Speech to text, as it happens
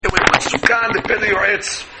Sukkah and the Pele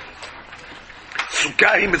Yoretz. Sukkah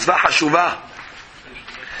hi mitzvah hashuvah.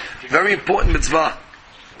 Very important mitzvah.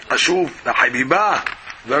 Hashuv, habibah,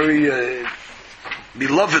 very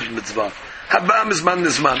beloved mitzvah. Haba mizman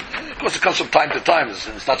nizman. Of course, it comes from time to time.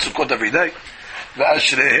 It's not Sukkot every day.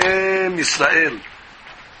 Ve'ashrehem Yisrael.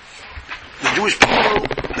 The Jewish people,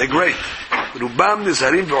 they're great. Rubam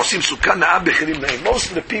nizarim ve'osim sukkah na'am bechirim na'im. Most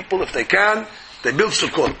of the people, if they can, they build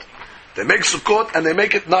Sukkot. They make Sukkot and they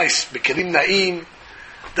make it nice. Bechirim na'im.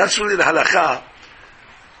 That's really the halakha,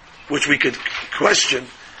 which we could question.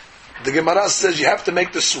 The Gemara says you have to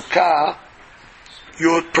make the Sukkah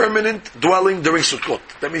your permanent dwelling during Sukkot.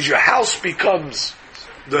 That means your house becomes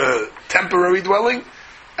the temporary dwelling,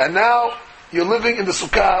 and now you're living in the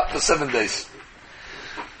Sukkah for 7 days.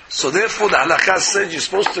 So therefore the halakha says you're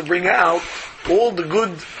supposed to bring out all the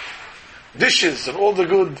good dishes and all the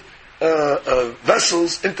good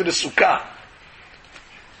vessels into the Sukkah.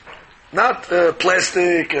 Not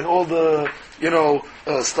plastic and all the,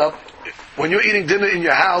 stuff. When you're eating dinner in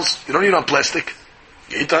your house, you don't eat on plastic.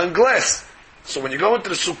 You eat on glass. So when you go into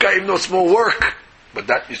the Sukkah, even though it's more work, but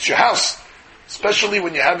it's your house. Especially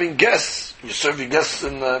when you're having guests. You serve your guests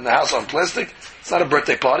in the house on plastic. It's not a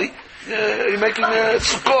birthday party. You're making a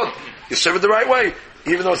Sukkot. You serve it the right way.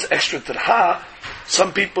 Even though it's extra terha,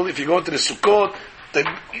 some people, if you go into the Sukkot, it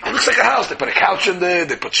looks like a house. They put a couch in there,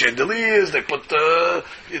 they put chandeliers, they put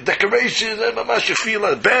decorations, you feel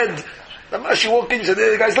a bed. You walk in, you say,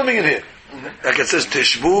 the guy's living in here. Like it says,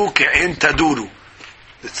 Teshvu ke'en taduru.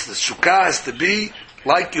 The Sukkah has to be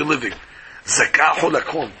like you're living. Zakahu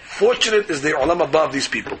lakon. Fortunate is the olam above these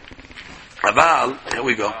people. Aval, here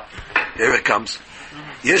we go. Here it comes.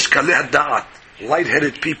 Yesh kaleh da'at.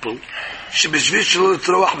 Light-headed people. Shebishvish shelo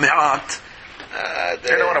l'troach me'at.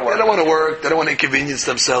 They don't want to work. They don't want to inconvenience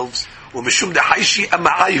themselves. Umishum dehaishi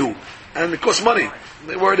ama'ayu. And it costs money.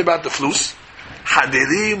 They're worried about the flus.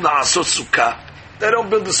 Hadirim la'asot sukkah. They don't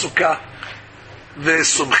build the sukkah.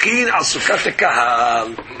 Ve'sumchin al sukkah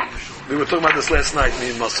tekahal. We were talking about this last night, me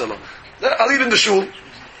and Marcelo. I'll eat in the shul.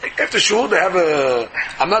 After shul, they have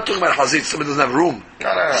I'm not talking about hazit. Somebody doesn't have room.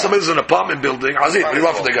 Somebody's in an apartment building. Hazit, what do you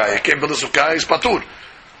want for the guy? He can't build a sukkah, he's patur.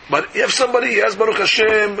 But if somebody has Baruch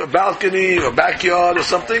Hashem, a balcony, or backyard, or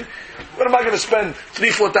something, what am I going to spend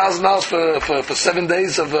 $3,000-4,000 for 7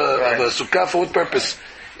 days of a sukkah? For what purpose?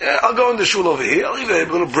 I'll go in the shul over here. I'll leave a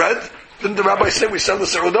little bread. Didn't the rabbi say we sell the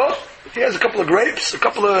seudot? He has a couple of grapes, a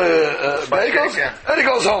couple of bagels, and he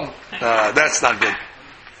goes home. That's not good.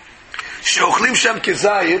 שאוכלים שם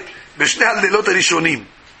כזית בשני הלילות הראשונים.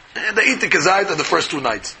 They eat the כזית on the first 2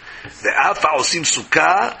 nights. ואף העושים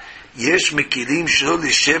סוכה, יש מקילים שלא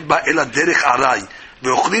לשב בה אלא דרך ערי,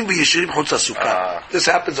 ואוכלים וישרים חוץ הסוכה. This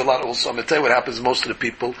happens a lot also. I'm going to tell you what happens to most of the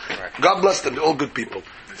people. God bless them, they're all good people.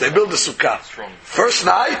 They build the sukkah. First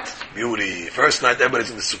night, beauty. First night,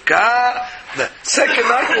 everybody's in the sukkah. The second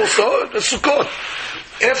night also, the sukkot.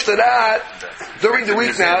 After that, during the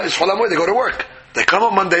week now, it's Chol Hamoed, they go to work. They come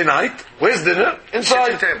on Monday night. Where's dinner?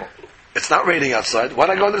 Inside. Table. It's not raining outside. Why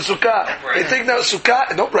not go to the sukkah? They think now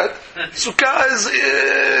sukkah, no bread. Sukkah is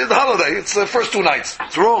the holiday. It's the first 2 nights.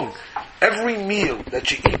 It's wrong. Every meal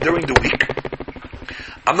that you eat during the week,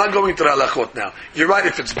 I'm not going to the halachot now. You're right,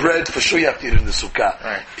 if it's bread, for sure you have to eat it in the sukkah.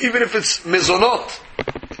 Right. Even if it's mezonot,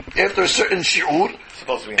 after a certain shi'ur,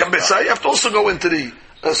 you have to also go into the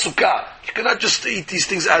sukkah. You cannot just eat these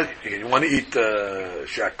things out. You want to eat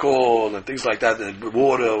shakol and things like that, and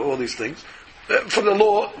water, all these things. For the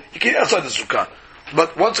law, you can't eat outside the sukkah.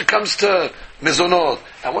 But once it comes to mezonot,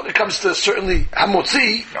 and when it comes to certainly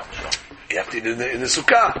hamotzi, you have to eat it in the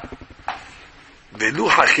sukkah.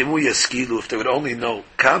 If they would only know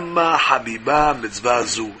kama habiba mitzvah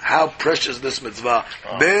zu, how precious this mitzvah.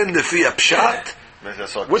 Ben lefi pshat.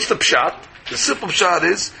 What's the pshat? The simple pshat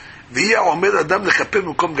is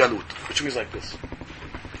which means like this.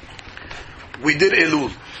 We did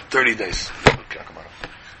Elul 30 days.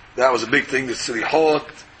 That was a big thing. The Selichot,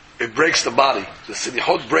 it breaks the body. The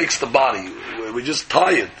Selichot breaks the body. We're just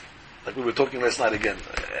tired, like we were talking last night again.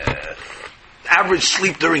 Average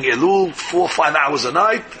sleep during Elul, 4 or 5 hours a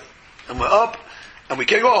night, and we're up, and we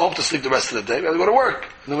can't go home to sleep the rest of the day. We have to go to work,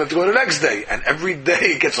 and then we have to go the next day, and every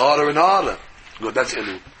day it gets harder and harder. Good, that's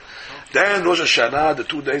Elul. Then Rosh Hashanah, the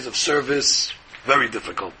 2 days of service, very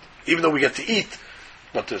difficult. Even though we get to eat,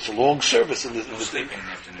 but it's a long service in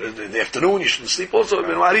the afternoon. You shouldn't sleep. Also,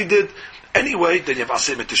 what he did anyway. Then you have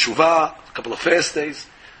Aseh Teshuvah, a couple of fast days.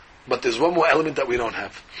 But there's one more element that we don't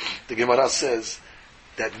have. The Gemara says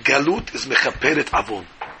that galut is mechaperet avon.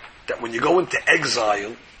 That when you go into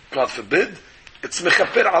exile, God forbid, it's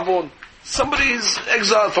mechaper avon. Somebody is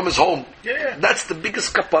exiled from his home. Yeah. That's the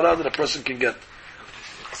biggest kapara that a person can get.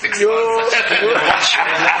 6 You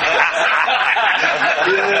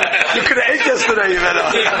could have ate yesterday, you better.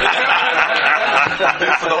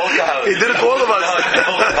 He did it for all of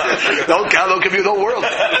us. The whole Kahal can be the whole world.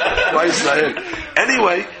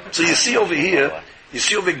 Anyway, so you see over here,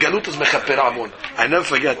 Galut is Mechaper Amon. I never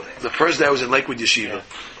forget, the first day I was in Lakewood Yeshiva.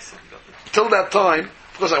 Till that time,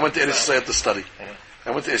 of course I went to Eretz to study.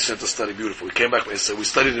 Beautiful. We came back, we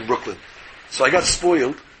studied in Brooklyn. So I got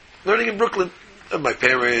spoiled learning in Brooklyn. And my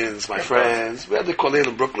parents, my friends, we had the Kollel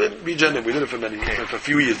in Brooklyn. We did it for a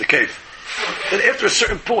few years, the cave. And after a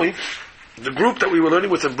certain point, the group that we were learning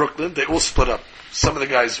with in Brooklyn, they all split up. Some of the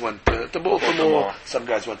guys went to Baltimore, some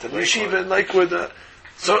guys went to the Yeshiva in Lakewood.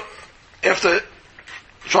 So after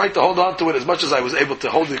trying to hold on to it as much as I was able to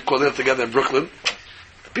hold the Kollel together in Brooklyn,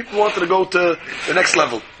 people wanted to go to the next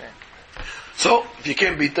level. So, if you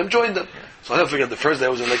can't beat them, join them. So I'll never forget, the first day I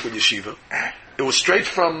was in Lakewood Yeshiva. It was straight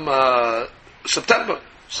from September.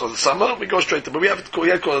 So the summer, we go straight to, but we had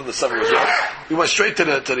called in the summer as well. We went straight to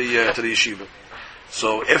the Yeshiva.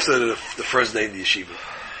 So after the first day in the Yeshiva,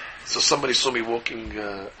 so somebody saw me walking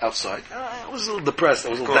outside. I was a little depressed, I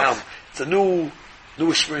was a little down. It's a new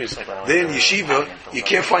experience. Then in Yeshiva, you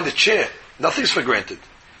can't find a chair. Nothing's for granted.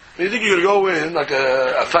 You think you're going to go in like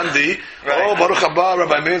a Fandi, oh, Baruch Haba,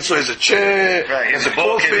 Rabbi Menso, there's a chair, there's a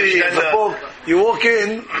coffee, there's a book. You walk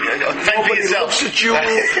in, nobody looks at you,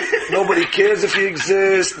 nobody cares if you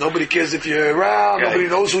exist, nobody cares if you're around, nobody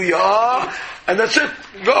knows who you are, and that's it.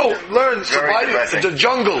 Go, learn, survive. It's a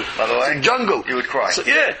jungle. By the way, it's a jungle. You would cry. So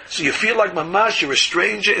you feel like mamash, you're a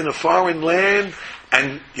stranger in a foreign land,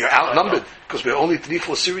 and you're outnumbered, because we were only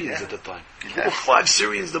 3-4 Syrians at the time. 4 or 5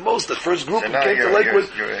 Syrians the most. The first group who came to Lakewood,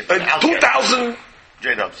 2,000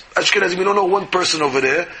 J-Dubs. Ashkenazim, we don't know one person over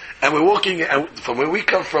there, and we're walking, and from where we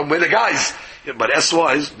come from, we're the guys. But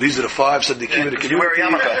SYs, these are the 5 Tzaddikim in the community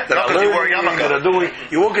that are learning, that are doing.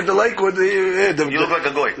 You walk into Lakewood, you look like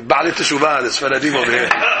a goy. Ba'alit Teshuvah, the Sfaradim over here.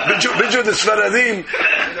 Bidju the Sfaradim,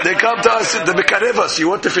 they come to us, they bekarev us. You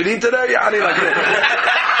want tefillin today? Yani like that.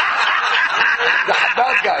 The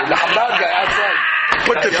Chabad guy outside.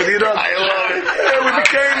 Put the tefillin on. I love it.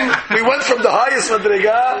 We went from the highest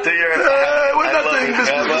Madriga to we're nothing.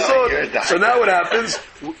 So now what happens?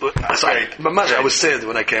 I was sad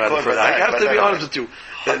when I came out of the I have to be honest with you.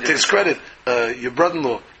 To his credit, your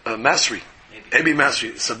brother-in-law, Masri, Abi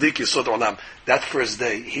Masri, Sadiq Yesod Olam, that first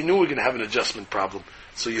day, he knew we were going to have an adjustment problem.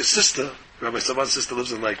 So your sister, Rabbi Savan's sister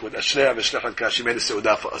lives in Lakewood, Ashleah V'Shlech HaKash, she made a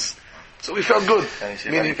seudah for us. So we felt good.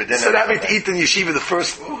 Meaning, instead of having to eat in yeshiva the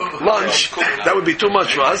first lunch, that would be too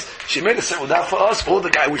much for us. She made a seudah for us. All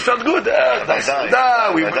the guy, we felt good. Nice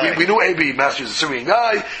seudah. We knew Abi Master is a Syrian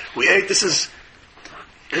guy. We ate. This is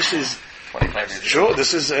 25 years sure.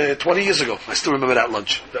 This is 20 years ago. I still remember that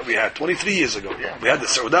lunch that we had 23 years ago. Yeah. We had the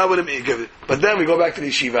seudah with him. He gave it. But then we go back to the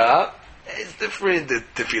yeshiva. It's different. The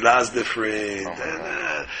tefillah is different.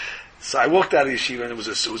 So I walked out of yeshiva, and it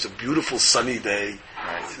was a beautiful sunny day.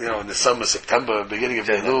 Nice. In the summer, September, beginning of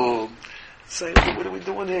Elul. Saying, what are we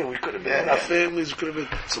doing here? We could have been with our families. We could have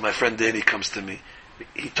been. So my friend Danny comes to me.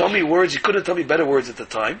 He told me words. He couldn't tell me better words at the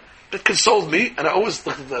time, but consoled me. And I always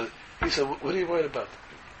looked at that. He said, "What are you worried about?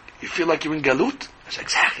 You feel like you're in Galut?" I said,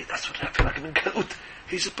 "Exactly. That's what I feel like. I'm in Galut."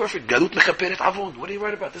 He said, "Perfect. Galut mechaperet avon. What are you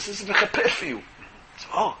worried about? This is mechaper for you."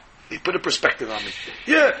 So, he put a perspective on me.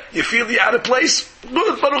 Yeah, you feel you're out of place?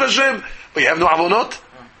 Good, Baruch Hashem. But you have no avonot?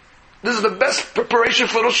 This is the best preparation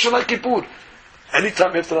for Rosh Hashanah Kippur.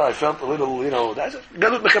 Anytime after that, I felt a little, that's it.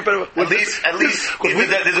 Galut mechaper. At least,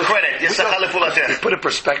 there's a credit. We put a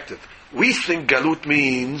perspective. We think Galut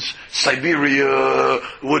means Siberia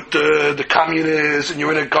with the communists, and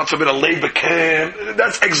you're in God forbid, a labor camp.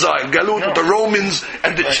 That's exile. Galut with the Romans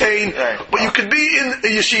and the chain. But you could be in a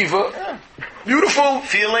yeshiva. Beautiful.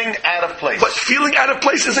 Feeling out of place. But feeling out of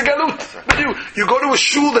place is a galut. But you go to a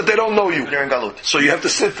shul that they don't know you. You're in galut. So you have to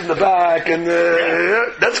sit in the back, and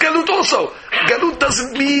that's galut also. Galut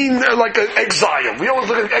doesn't mean like an exile. We always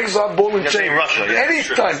look at exile, ball and chain. In Russia,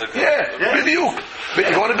 Anytime. Bidiyuk. You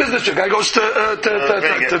go on a business trip. Guy goes to Hong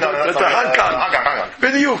Kong.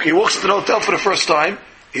 Bidiyuk. He walks to the hotel for the first time.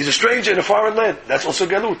 He's a stranger in a foreign land. That's also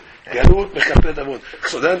galut. Galut mechapet avot.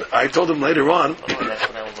 So then I told him later on,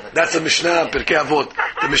 that's a Mishnah, Pirkei Avot.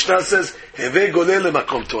 The Mishnah says, Heve goleh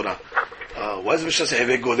lemakom Torah. Why does the Mishnah say,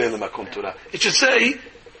 Heve goleh lemakom Torah? It should say,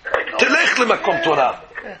 Telech lemakom Torah.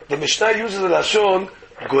 The Mishnah uses the Lashon,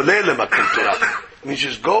 goleh lemakom Torah. It means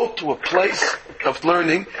just go to a place of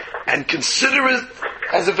learning and consider it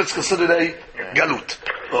as if it's considered a galut.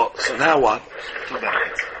 Oh, so now what?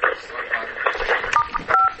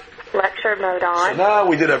 Lecture mode on. So now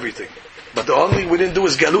we did everything. But the only we didn't do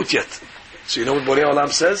is galut yet. So you know what Borei Olam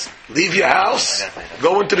says? Leave your house,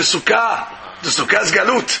 Go into the sukkah. The sukkah is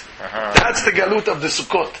galut. That's the galut of the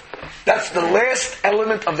sukkot. That's the last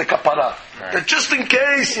element of the kapara. That just in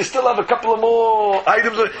case you still have a couple of more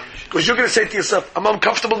items, because you're going to say to yourself, I'm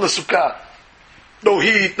uncomfortable in the sukkah. No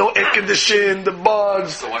heat, no air condition, the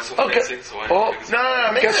bugs. So why so okay. fancy? So why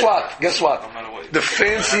No. Guess what? Guess what? The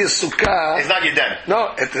fanciest sukkah. It's not your den. No,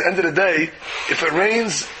 at the end of the day, if it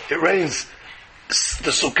rains, it rains.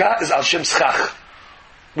 The sukkah is al shem schach.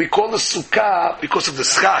 We call the sukkah because of the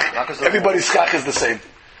schach. Everybody's schach is the same.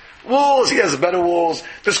 Walls, he has better walls.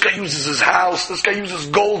 This guy uses his house. This guy uses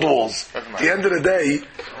gold walls. At the end of the day,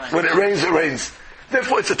 when it rains, it rains.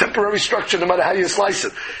 Therefore, it's a temporary structure, no matter how you slice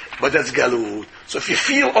it. But that's galut. So if you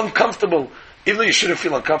feel uncomfortable, even though you shouldn't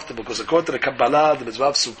feel uncomfortable, because according to the Kabbalah, the mitzvah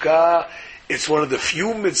of sukkah, it's one of the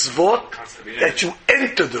few mitzvot that you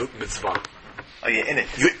enter the mitzvah. Oh, you're in it.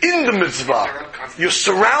 You're in the mitzvah. You're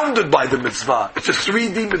surrounded by the mitzvah. It's a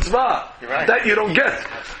 3D mitzvah. You're right. That you don't get.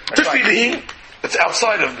 Tefillin, it's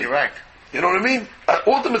outside of me. You're right. You know what I mean?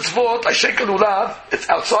 All the mitzvot, I shake a lulav, it's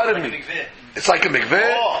outside of me. It's like a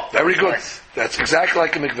mikveh. Oh, very good. nice. That's exactly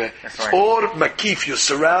like a mikveh. Right. Or makif, you're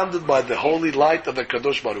surrounded by the holy light of the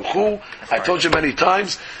Kadosh Baruch Hu. I told you many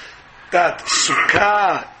times that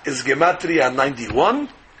Sukkah is Gematria 91,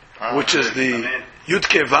 which is the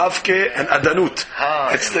Yudke Vavke and Adanut.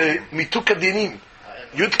 It's the Mituka Dinim.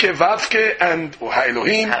 Yudke Vavke and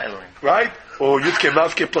Ha'elohim, right? Or Yudke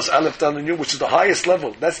Vavke plus Aleph Tan Nun, which is the highest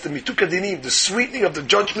level. That's the Mituka Dinim. The sweetening of the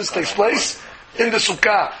judgments takes place in the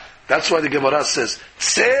Sukkah. That's why the Gemara says,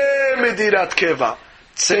 Tzeh Medirat Keva.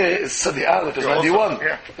 Tzeh is Sadi Aleph, is 91.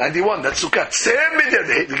 91, that's Sukkah. Tzeh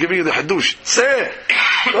Medirat, they're giving you the Hadush. Tzeh.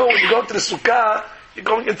 No, when you go to the Sukkah, you're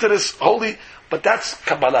going into this holy, but that's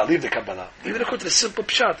Kabbalah, leave the Kabbalah. Even according to the simple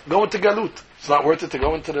Pshat, go into Galut. It's not worth it to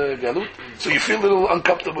go into the Galut. So you feel a little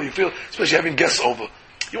uncomfortable, you feel, especially having guests over.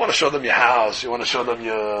 You want to show them your house. You want to show them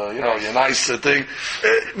your, your nice thing.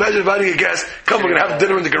 Imagine inviting a guest. Come, we're going to have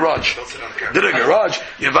dinner in the garage. Dinner in the garage.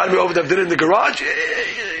 You invite me over to have dinner in the garage.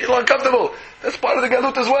 You're uncomfortable. That's part of the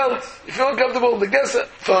galut as well. You feel uncomfortable. The guest,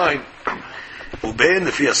 fine. Uben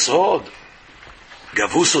lefi asod.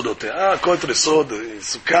 Gavu sodotea. According to the sod,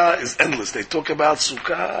 sukkah is endless. They talk about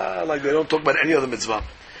sukkah like they don't talk about any other mitzvah.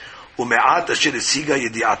 Ume'at asher esiga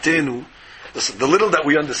yedi'atenu. Listen, the little that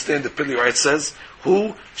we understand, the Pili right says,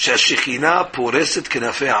 Hu shashechina poreset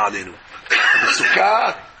kenafeh alenu. The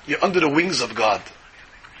sukkah, you're under the wings of God.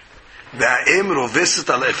 Va'em roveset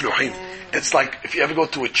al efluchim. It's like if you ever go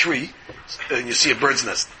to a tree and you see a bird's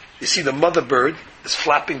nest. You see the mother bird is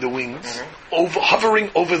flapping the wings,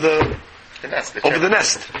 hovering over the nest.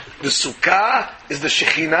 The sukkah is the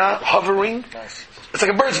shechina hovering. Nice. It's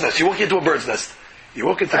like a bird's nest. You walk into a bird's nest. You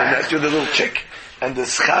walk into the nest. You're the little chick. And the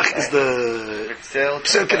schach is the psel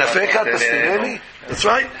kenafecha tastineni. That's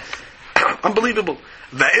right. Unbelievable.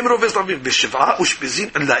 The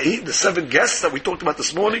 7 guests that we talked about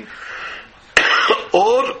this morning.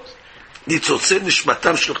 Or nitzotze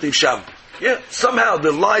nishmatam shluchnim sham. Yeah, somehow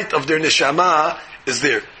the light of their neshama is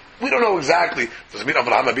there. We don't know exactly. Doesn't mean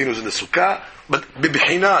Avraham Avinu is in the sukkah, but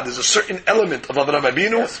bibchina, there's a certain element of Avraham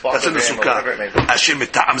Avinu that's in the sukkah. Asher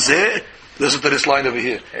mita'am zeh. Listen to this line over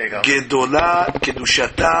here. Gedola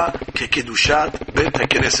kedushata kekedushat bet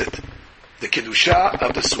haKnesset. The kedusha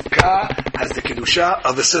of the sukkah has the kedusha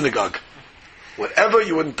of the synagogue. Whatever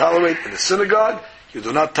you wouldn't tolerate in the synagogue, you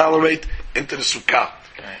do not tolerate into the sukkah.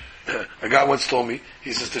 A guy once told me,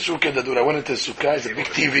 he says, "Teshuka Dadur, I went into the sukkah. It's a big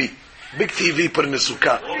TV. Big TV put in the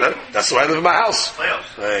sukkah. That's the way I live in my house."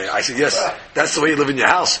 I said, yes, that's the way you live in your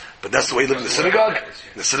house, but that's the way you live in the synagogue?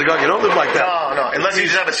 In the synagogue, you don't live like that. No, unless you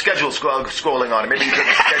just have a schedule scrolling on it. Maybe you have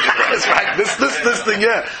a schedule. That's right. This thing,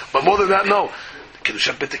 yeah. But more than that, no.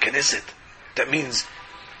 Kedushat Bet HaKnesset. That means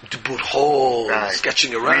to put holes,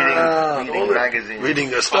 sketching around, reading magazines, reading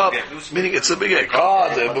the stuff. Meaning it's a big egg.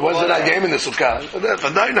 But when's that game in the sukkah?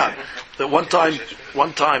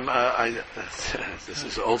 One time, this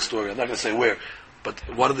is an old story. I'm not going to say where, but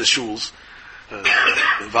one of the shuls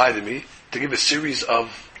invited me to give a series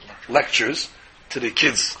of lectures to the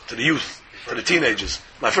kids, to the youth, to the teenagers.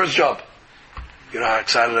 My first job. You know how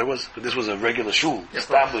excited I was? But this was a regular shul,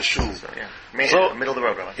 established shul. So, middle of the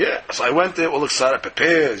road, brother. Yeah, so I went there, all excited,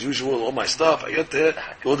 prepare as usual, all my stuff. I get there,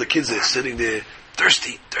 all the kids are sitting there,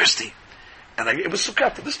 thirsty. And it was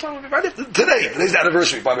Sukkot. This time, right after, today's the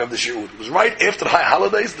anniversary probably of the shiur. It was right after the high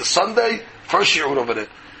holidays, the Sunday, first shiur over there.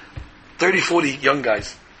 30, 40 young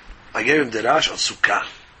guys. I gave them derash on Sukkah.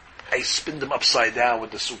 I spinned them upside down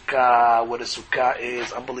with the Sukkah, what a Sukkah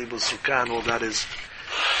is, unbelievable Sukkah and all that is.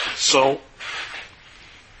 So,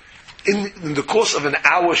 in the course of an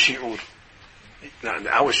hour shiur,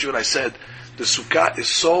 I said, the Sukkah is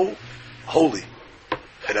so holy.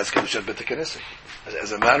 that's Kedushat Bet HaKnesset.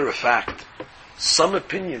 As a matter of fact, some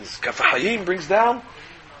opinions, Kaf HaChaim brings down,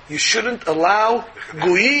 you shouldn't allow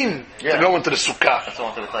goyim to go into the sukkah. That's all I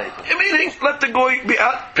wanted to tell you. Meaning, let the goy be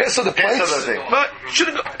out, pass of the Pass plates, of the thing. but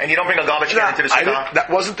shouldn't go. And you don't bring a garbage can into the sukkah? That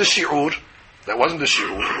wasn't the shi'ur. That wasn't the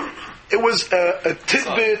shi'ur. It was a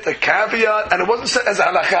tidbit, a caveat, and it wasn't said as a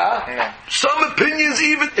halakha. Yeah. Some opinions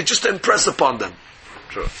even, it's just to impress upon them.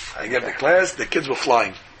 Sure. I gave the class, the kids were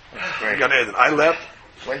flying. Great. I left.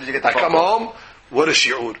 When did you get the I phone come call? home, what a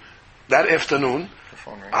shi'ur. That afternoon, The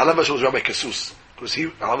phone rang. Alav Hashem was Rabbi Kasus. Because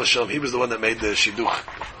Alav Hashem, he was the one that made the shidduch.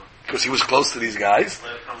 Because he was close to these guys.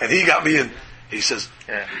 And he got me in. He says,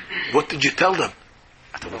 Yeah. what did you tell them?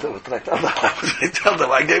 I told him, what did I tell them? What did I tell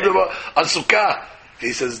them? I gave them a sukkah.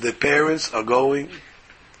 He says, the parents are going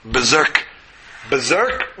berserk.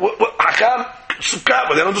 Berserk? What? Hakam? Sukkah?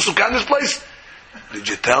 But they don't do sukkah in this place? Did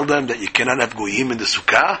you tell them that you cannot have goyim in the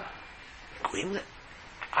sukkah? Goyim?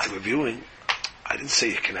 I'm reviewing. I didn't say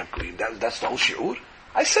you can have goyim. That's the whole shi'ur.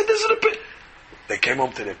 I said this is a bit. They came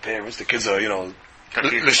home to their parents. The kids are,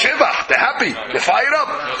 l'sheva. They're happy. They're fired up.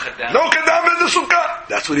 No kedam in the sukkah.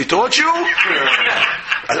 That's what he taught you?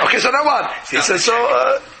 Okay, so now what? He says,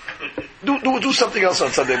 so, do something else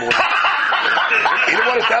on Sunday morning. He didn't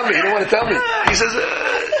want to tell me. He says,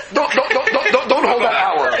 don't hold that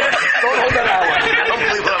hour. Don't hold that hour.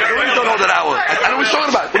 Don't hold that hour. I know what he's talking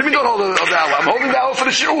about. What do you mean don't hold the hour? I'm holding the hour for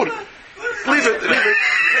the shi'ur. Leave it.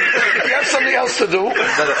 If you have something else to do, do it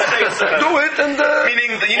and...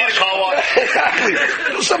 Meaning that you need a car wash. Exactly.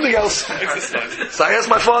 Do something else. So I asked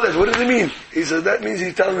my father, what does it mean? He said, that means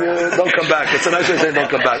he's telling me, don't come back. It's a nice way to say don't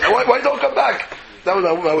come back. Why don't come back? That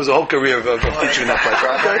was a whole career of teaching that place.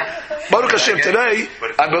 Okay? Baruch Hashem, today,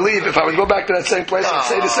 I believe if I would go back to that same place and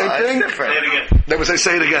say the same thing, they would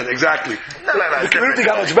say it again. Exactly. The community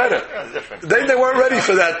got much better. They weren't ready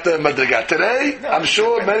for that madriga. Today, I'm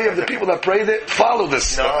sure many of the people that prayed it follow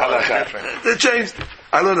this halakha. They changed.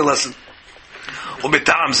 I learned a lesson.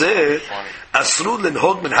 ומטעם זה, אסור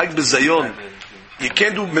לנהוג מנהג בזיון. You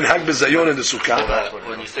can't do minhag b'zayon in the sukkah.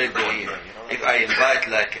 When you say goyim, if I invite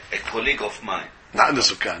like a colleague of mine, Not in the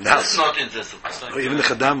sukkah. In the that's house. not in the sukkah. Oh, even the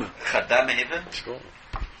chadama. Chadam even?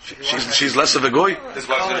 She's less of a goy. His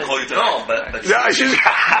wife's going to call you tonight. No, but Yeah, she's.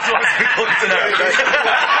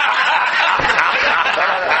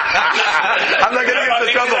 I'm not getting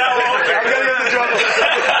into trouble.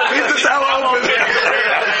 Leave this hour open.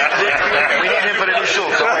 We need him for the new shul.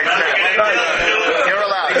 So like, you're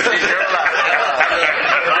allowed.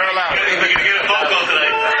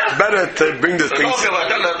 It's better to bring the things.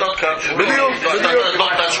 Video.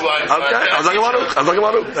 Okay,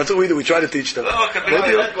 Azagamaru. That's what we do. We try to teach them.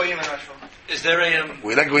 is there a...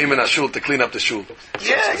 We like goyim in our shul to clean up the shul.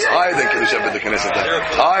 Yeah. Higher than Kedusha Bet HaKnesset.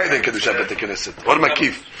 Higher than Kedusha Bet HaKnesset. Or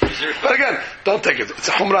Makif. But again, don't take it. It's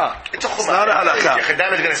a chumrah. It's a It's not a halakha.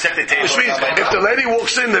 Chadam is going to set the table. Which means, if the lady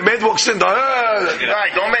walks in, the maid walks in,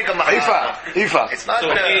 Right, don't make a Ifa. It's not So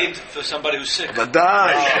gonna... aid for somebody who's sick. But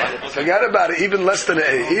forget about it. Even less than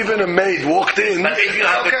even a maid walked in. But if you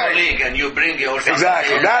have Okay. a colleague and you bring your...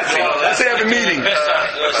 Exactly. That's it. Let's say you have a meeting.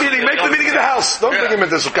 Make the meeting in the house. Don't bring him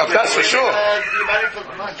into the sukkah. That's for sure.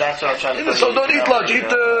 That's what I'm trying to So don't eat lunch.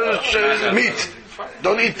 Eat meat.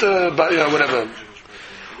 Don't eat whatever.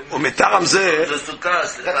 ומטעם זה, The sukkah,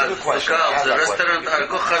 the restaurant are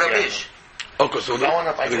called Kharabish. okay, so the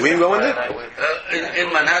we go in there?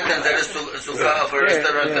 In Manhattan, there is sukkah of a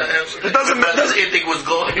restaurant. It doesn't matter. Eating was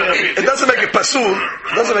going. It doesn't make it pasul.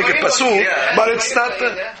 But it's not.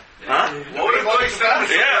 Huh?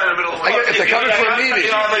 If they're coming for a meeting.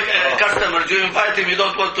 You have a customer, you invite him, you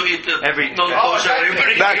don't want to eat non-kosher. You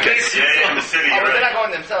bring That case. in the city. They're not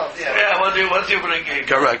going themselves. Yeah, what do you bring in?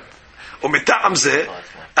 Correct. ומטעם זה,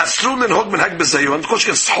 אסור לנהוג מנהג בזיון, כל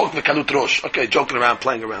שכן שחוק בקלות ראש. Okay, joking around,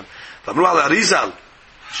 playing around. ואמרו על אריזל,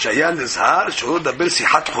 שהיה נזהר שהוא לדבר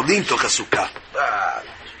שיחת חולין תוך הסוכה.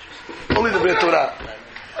 only דברי תורה.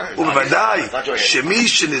 ובוודאי שמי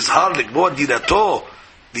שנזהר לקבוע דירתו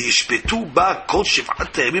וישפטו בה כל 7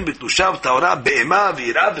 הימים בקדושה וטהרה באימה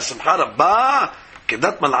ויראה ושמחה רבה,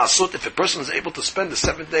 כדת מה לעשות, if a person is able to spend the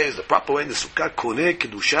 7 days the proper way in the sukkah, קונה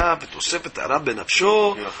קדושה ותוספת טהרה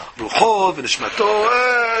בנפשו רוחו ונשמתו,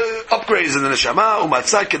 upgrades in the נשמה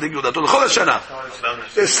ומצא כדי גאולתו לכל השנה.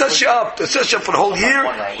 It sets you up for the whole year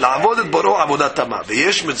לעבוד את בוראו עבודת תמה.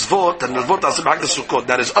 ויש מצוות הנלוות לעשות בחג הסוכות.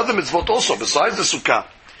 There is other מצוות also besides the sukkah,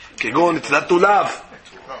 כגון נטילת לולב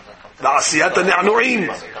ועשיית הנענועים.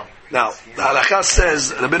 Now the halakha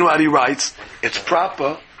says, Rabbeinu Ari writes, it's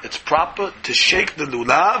proper to shake the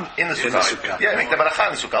lulav In the sukkah. Yeah, make the baracha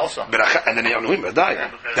in the sukkah also. And then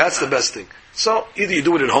that's the best thing. So either you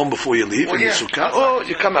do it at home before you leave in the sukkah, or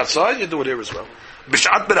you come outside, you do it here as well.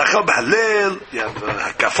 בשעת ברכה ובהלל, you have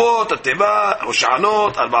הקפות, התיבה,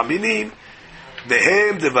 הושענות, 4 מינים,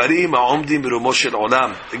 והם דברים העומדים ברומו של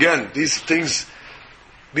עולם. Again, these things,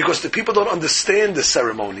 because the people don't understand the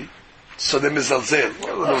ceremony, so they mizalzel.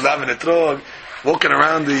 Lulav and etrog, walking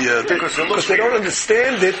around the thing, because they don't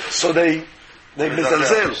understand it, so they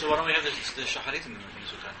mizalzel. So why don't we have the shacharit in the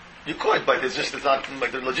Sukkah? You could, but it's not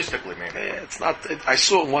like logistically, maybe. It's not. I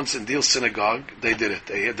saw it once in Deal Synagogue. They did it.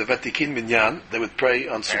 They had the Vatikin Minyan. They would pray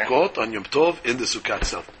on Sukkot, on Yom Tov, in the Sukkah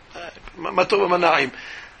itself. Matov Manaim.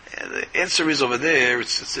 The answer is over there.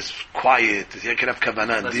 It's just quiet. You can have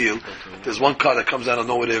kavanah and deal. There's one car that comes out of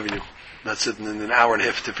Norwood Avenue. That's it in an hour and a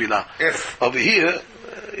half tefillah. Over here,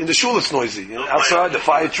 in the shul, it's noisy. You know, outside, the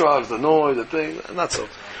fire trucks, the noise, the thing. Not so.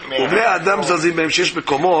 ובני האדם זזים בהם שיש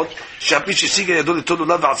מקומות שהפי שהשיג ידו לטול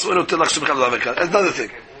לולב ועצמו אינו נותן לחשוב בכלל לולב אחד. That's another thing.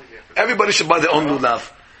 Everybody should buy their own lulav.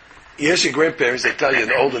 Yes, your grandparents, they tell you in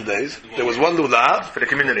the olden days, there was one lulav. For the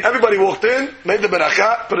community. Everybody walked in, made the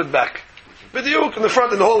beracha, put it back. B'diuk, in the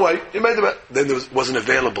front, in the hallway, you made the beracha. Then it wasn't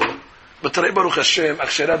available. But today, Baruch Hashem,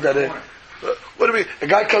 Aksherat Dareh, what do we, a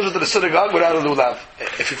guy comes into the synagogue without a lulav.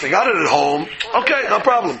 If you forgot it at home, okay, no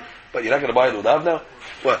problem. But you're not going to buy a lulav now?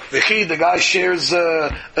 Well, the guy shares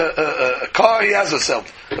a car, he has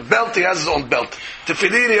himself. A belt, he has his own belt.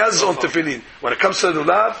 Tefillin, he has his own tefillin. When it comes to the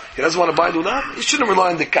lulav, he doesn't want to buy lulav. He shouldn't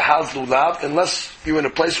rely on the kahal's lulav unless you're in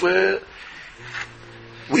a place where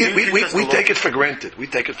we take it for granted. We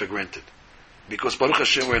take it for granted. Because Baruch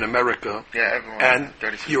Hashem, we're in America, and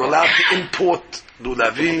you're allowed to import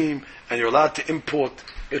lulavim, and you're allowed to import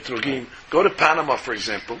etrogim. Go to Panama, for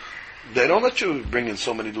example. They don't let you bring in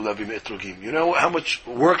so many lulavim etrogim. You know how much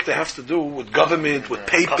work they have to do with government, with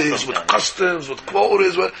papers, with customs, with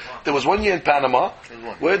quotas. There was 1 year in Panama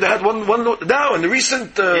where they had one now in the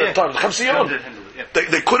recent time, Chamsiyon.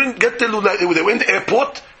 They couldn't get the lulav. They were in the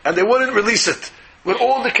airport and they wouldn't release it. With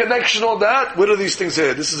all the connection, all that, what are these things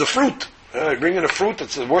here? This is a fruit. Bring in a fruit,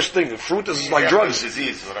 that's the worst thing. A fruit is like drugs.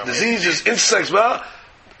 Disease is insects. Well,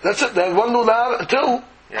 that's it. They had one lulav until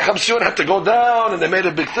Chamsiyon had to go down, and they made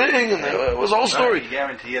a big thing, and it was a whole story. He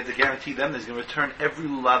had to guarantee them that he's going to return every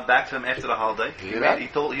lulav back to them after the holiday. He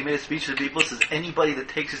made a speech to the people. Says anybody that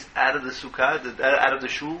takes this out of the sukkah, out of the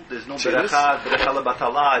shul, there's no beracha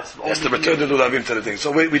lebatala. It's to return the lulavim to the thing.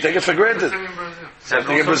 So we take it for granted. Same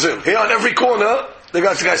thing in Brazil. Here on every corner, the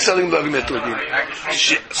guy's selling lulavim etrogim.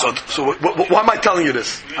 Shit. So why am I telling you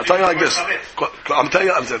this? I'm telling you like this. I'm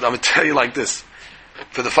going to tell you like this.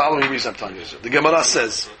 For the following reason I'm telling you this. The Gemara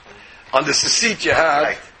says, on the tzitzit you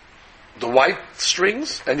have the white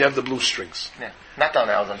strings and you have the blue strings. Yeah. Not down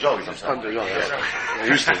there, I was on Joey's.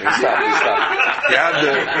 Used to. Stop. You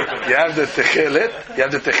have the techelet,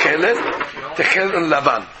 techel and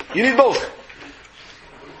lavan. You need both.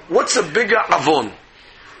 What's a bigger avon?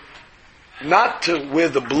 Not to wear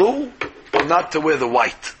the blue or not to wear the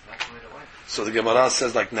white? So the Gemara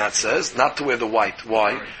says, like Nat says, not to wear the white.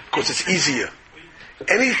 Why? Because it's easier.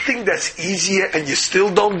 Anything that's easier and you still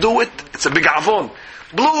don't do it, it's a big avon.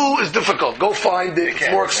 Blue is difficult. Go find it. It's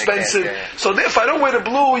more expensive. So if I don't wear the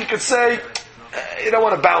blue, you could say, you don't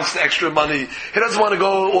want to bounce the extra money. He doesn't want to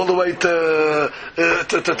go all the way to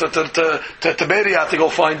Beria to go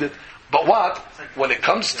find it. But what? When it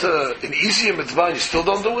comes to an easier mitzvah, you still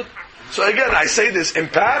don't do it? So again, I say this, in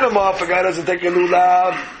Panama, if a guy doesn't take a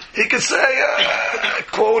lulav, he could say,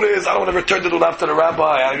 quote is, I don't want to return the lulav to the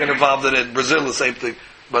rabbi, I get involved in it. In Brazil, the same thing.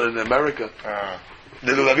 But in America,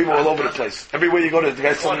 the lulavim are all over the place. Everywhere you go, the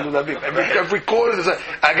guy's selling lulavim. Every corner, there's a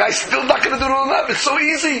guy's still not going to do the lulav. It's so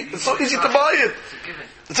easy. It's so easy to buy it.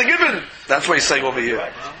 It's a given. That's what he's saying over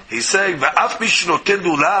here. He's saying, V'af mishnoten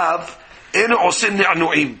lulav, eno osin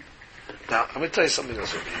ne'anu'im. Now, I'm going to tell you something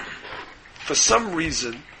else over here. For some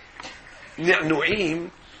reason,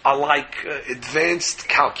 ne'anu'im are like advanced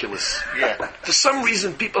calculus. Yeah. For some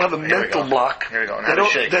reason, people have a mental block. Here we go.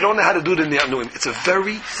 They don't know how to do the ne'anu'im. It's a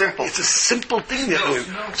very simple. It's a simple thing. Ne'anu'im.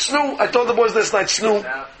 Snu. I told the boys last night. Snu.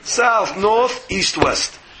 South, north, east,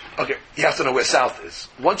 west. Okay. You have to know where south is.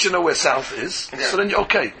 Once you know where south is, so then you're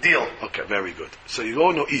okay. Deal. Okay. Very good. So you go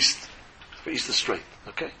no east. East is straight.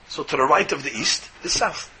 Okay. So to the right of the east is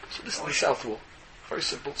south. So this is the south wall. Very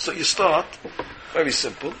simple. So you start. Very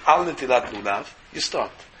simple. Al netilat lulav. You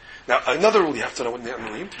start. Now, another rule you have to know with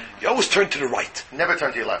Ne'anuim, you always turn to the right. Never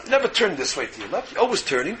turn to your left. Never turn this way to your left. You're always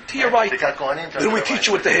turning to your right. Then we teach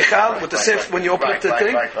you with the Hechal, with the Sef, when you open up the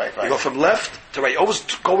thing, you go from left to right. You're always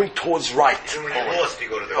going towards right. And when you're lost, you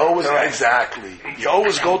go to the Always, exactly. You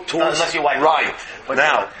always go towards right.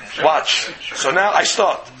 Now, watch. So now I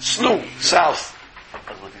start. Snu, south.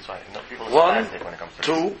 1,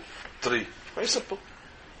 2, 3. Very simple.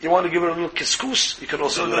 You want to give it a little couscous, you can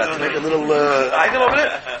also do that. To make a little item of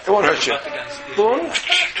it, it won't hurt you. 1,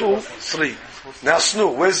 2, 3. Now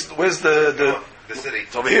snoo, where's the city?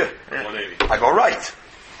 It's over here. I go right.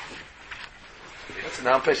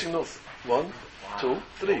 Now I'm facing north. 1, 2,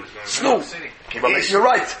 3. Snoo. Keep on facing your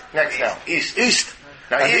right. Next now. East.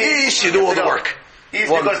 Now And the east, you do all the work.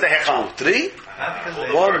 East 1, because the 2, 3.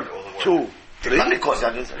 1, 2, 3. Not because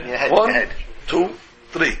your head. 1, 2,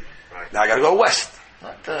 3. Now I gotta go west.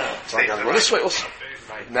 So I gotta go this way also.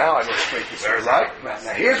 Now I go straight this way, right?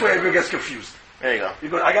 Now here's where everyone gets confused. There you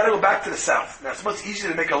go. I gotta go back to the south. Now it's much easier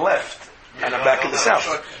to make a left, and I'm back in the south.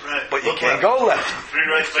 But you can't go left. 3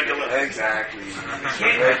 rights make a left. Exactly. You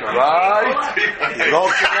make a right, you go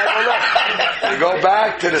to the left. You go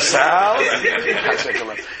back to the south,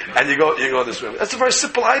 and you go this way. That's a very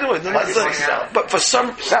simple item. But for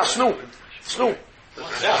some, south, snoo.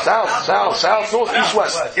 South, north, east,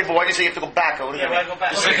 west. Yeah, but why do you say you have to go back? And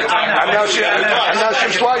now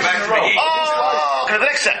she's twice. Oh, the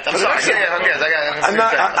next set. I'm sorry.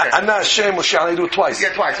 And now Hashem will only do it twice.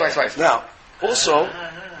 Yeah, twice. Now, also,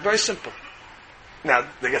 very simple. Now,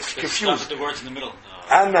 they get confused. The words in the middle.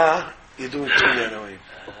 Anna, you're doing 2 Ne'anoim.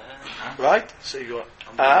 Right? So you go,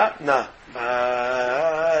 Anna.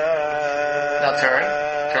 Now turn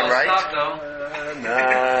right.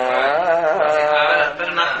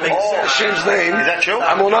 Hashem's name. Is that true?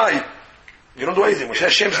 Amonai. You don't do anything. What's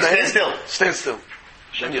Hashem's name? Stand still.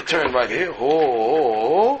 Then you turn right here.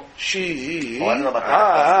 Ho, she. Oh, I don't know about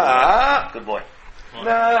that. Good boy.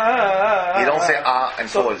 Na. You don't say and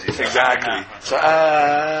pause. Exactly. So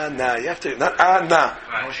na. You have to not na.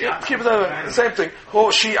 Keep the same thing.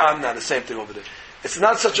 Ho, she, na. The same thing over there. It's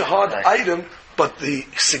not such a hard item, but the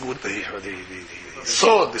secret behind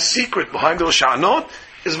the Hoshanot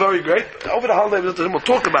is very great. Over the holiday, we'll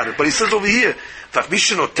talk about it. But he says over here, he's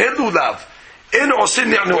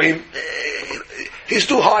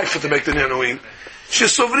too high to make the Ni'anuim.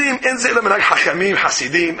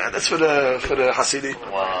 And that's for the Hasidim.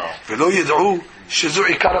 Wow.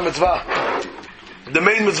 The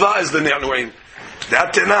main mitzvah is the Ni'anuim.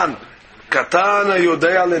 Katana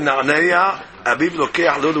yodea lena'neya abiv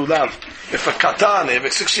lokeach lo lulav. If a katana, if a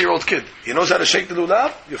 6-year-old kid, he knows how to shake the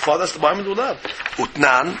lulav, your father has to buy him a lulav.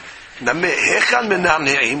 Utnan, hechan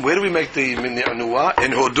mena'neim, where do we make the ni'anua?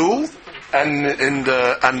 In Hodu and in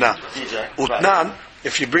the Anna. Utnan,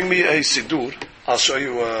 if you bring me a Siddur, I'll show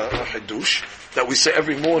you a Hiddush that we say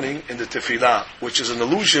every morning in the Tefillah, which is an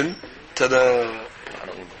allusion to the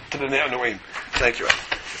ni'anuim. Thank you.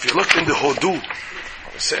 If you look in the Hodu,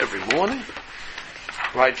 we say every morning,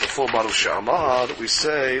 right before Baruch She'amar, we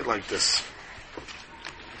say like this.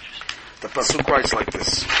 The pasuk writes like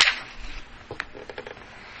this: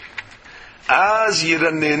 Az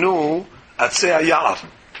yirannenu atzei hayar.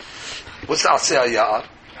 What's the atzei hayar?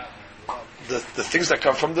 The things that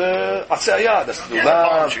come from the atzei hayar. That's the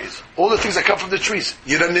lulav, all the things that come from the trees.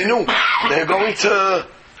 Yirannenu. They're going to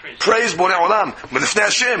praise Borei Olam. Melifnei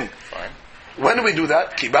Hashem. When do we do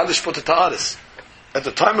that? Kibal Shpotet Haaretz. At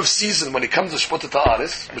the time of season, when it comes to Shpotet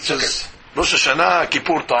Haaretz, which is Rosh Hashanah,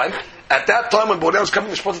 Kippur time, at that time when Borei Olam is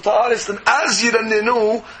coming to Shpotet Haaretz, then Az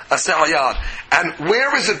Yirannenu Aseh Hayar. And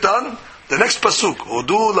where is it done? The next pasuk,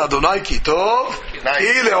 Hodu l'Adonai ki tov,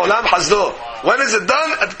 ki le'olam hasdo. When is it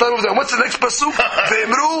done? At the time of the, what's the next pasuk?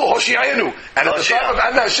 Ve'emru Hoshi'enu. And at the time of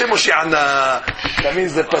Anna Hashem Hoshi'ana. That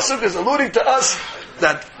means the pasuk is alluding to us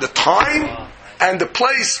that the time and the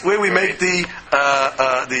place where we make the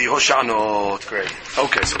Hoshanot. Great.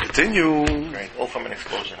 Okay, so continue. Great. All from an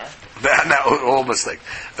explosion, huh? all mistake.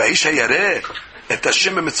 והאיש הירא את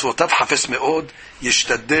השם במצוותיו חפש מאוד,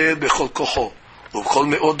 ישתדל בכל כוחו ובכל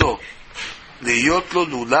מאודו, להיות לו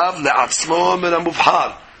לולב לעצמו מן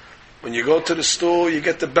המובחר. When you go to the store, you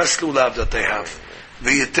get the best lulav that they have.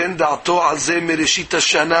 ויתן דעתו על זה מראשית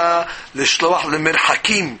השנה לשלוח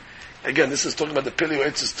למרחקים. Again, this is talking about the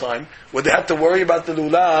Peleoitz's time, where they had to worry about the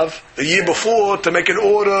lulav the year before to make an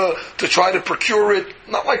order, to try to procure it.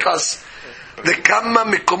 Not like us. וכמה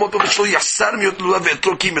מקומות במשלו יחסר מיות לולב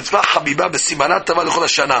ואתרו כי מצווה חביבה בסימנה טובה לכל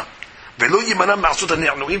השנה. ולא יימנע מעשות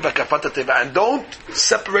הנענועים והקפת הטבע. And don't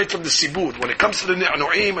separate from the sibud. When it comes to the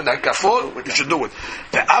נענועים and the הקפות, you should do it.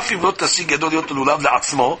 ואף אם לא תשיג גדול להיות לולב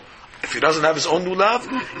לעצמו, if he doesn't have his own lulav,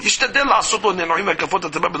 ישתדל לעשות לו נענועים והקפות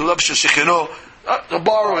הטבע בלולב של שכנו, to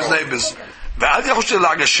borrow his neighbors. ואל יחוש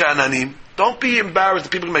לעג השעננים. Don't be embarrassed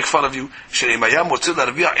that people make fun of you. שאם היה מוצא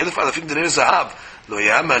להרוויח 1,000 דינרי זהב, לא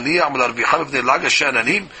היה מניע מלהרוויחה מפני לעג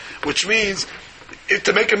השעננים, which means,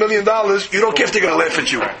 to make $1 million, you don't care if they're going to laugh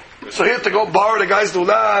at you. So here to go borrow the guy's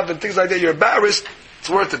lulav and things like that, you're embarrassed, it's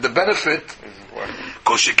worth it. The benefit,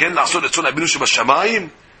 כל שכן לעשות רצון אבינו שבשמיים,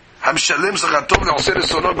 Hamshalim Zachatom Le'oseh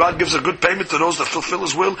Resono. God gives a good payment to those that fulfill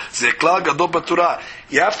His will. Ze'klal Gadol b'Torah.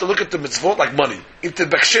 You have to look at the mitzvot like money. If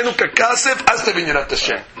tebakshenu kekasef, as tevin yirat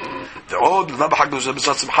Hashem. The old Nabachag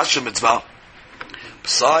B'Zat Simcha Shem mitzvah.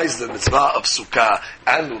 Besides the mitzvah of Sukkah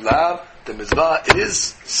and Lulav, the mitzvah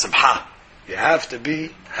is Simcha. You have to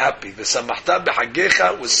be happy. V'samachta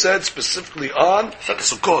b'hagecha was said specifically on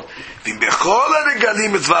Sukkot. V'bechol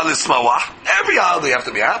ha'regalim mitzvah l'smawah. Every holiday you have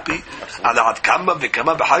to be happy. Ad kama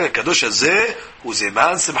v'kama b'hag hakadosh hazeh hu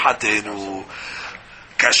zeman simchatenu.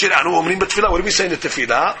 Kasher anu omrim b'tfilah. What do we say in the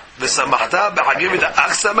tefillah? V'samachta b'hagim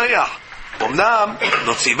v'da'ach sameach. Omnam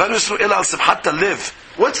notzivanu Yisrael al simchat halev.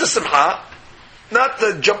 What's the simcha? Not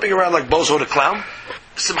the jumping around like Bozo the clown.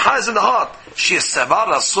 Simcha is in the heart. She is savar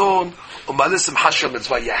rason.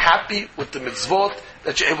 You're happy with the mitzvot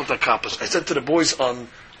that you're able to accomplish. I said to the boys on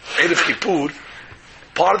Erev Kippur,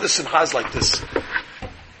 part of the simcha is like this.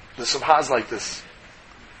 The simcha is like this.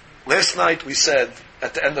 Last night we said,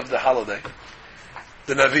 at the end of the holiday,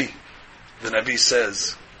 the Navi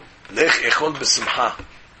says, Lech echol b'simcha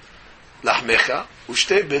lachmecha,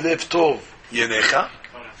 ushteh belev tov yenecha,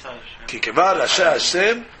 ki kevar rasha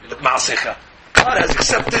Hashem et ma'asecha. God has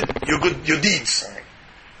accepted your deeds.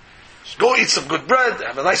 Go eat some good bread,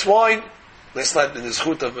 have a nice wine. Last night in the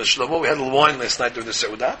Zchut of Shlomo, we had a little wine last night during the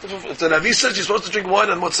Seudah. If the Navi says you're supposed to drink wine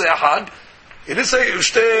on Motzei Hag, he didn't say,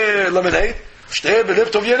 Ushteh lemonade, Ushteh belev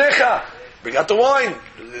tov yenecha. Bring out the wine.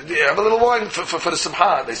 Have a little wine for the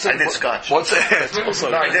Simcha. They said, scotch.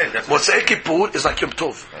 Motzei Kippur is like Yom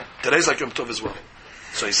Tov. Today's like Yom Tov as well.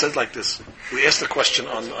 So he said like this. We asked the question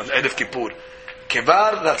on Erev Kippur.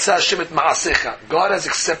 Kevar ratzah Hashem et ma'asecha. God has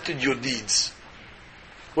accepted your deeds.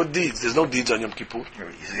 What deeds? There's no deeds on Yom Kippur.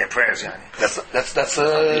 Your prayers, yani. That's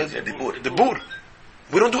Dibur.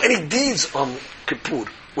 We don't do any deeds on Kippur.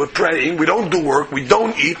 We're praying, we don't do work, we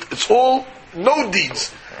don't eat. It's all no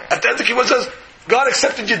deeds. At the end of Kippur says, God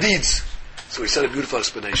accepted your deeds. So we said a beautiful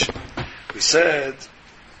explanation. We said,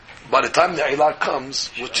 by the time the Eilah comes,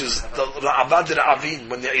 which is the Ra'avad Ra'avin,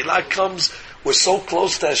 when the Eilah comes, we're so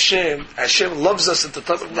close to Hashem. Hashem loves us at the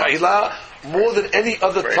time of the Eilah more than any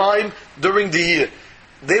other time during the year.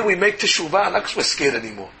 There we make teshuvah, not because we're scared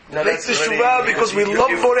anymore. We make teshuvah because we love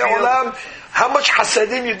Borei Olam. How much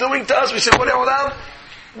hasadim you're doing to us? We say, Borei Olam,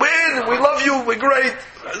 win, we love you, we're great.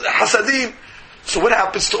 Hasadim. So what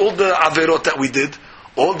happens to all the averot that we did?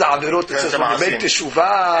 All the averot that says when we make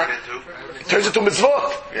teshuvah, it turns into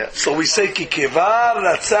mitzvot. Yeah. So we say, Ki kevar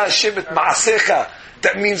ratzah Hashem et ma'asecha.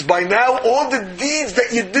 That means by now, all the deeds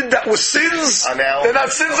that you did that were sins, they're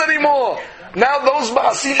not sins anymore. Now those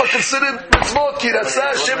ma'asim are considered mitzvot. Ki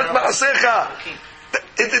ratzah Hashem et ma'asecha.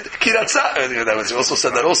 Ki ratzah, we also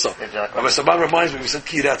said that also. Rabbi Saban reminds me, we said,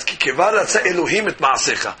 Ki kevar ratzah Elohim et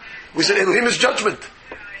ma'asecha. We said Elohim is judgment.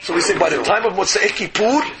 So we say by the time of Motzei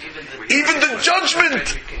Kippur, even the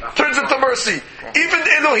judgment turns into mercy. Even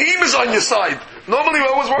Elohim is on your side. Normally we're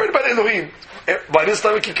always worried about Elohim. By this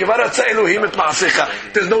time, there's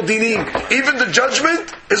no dinim. Even the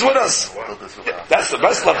judgment is with us. That's the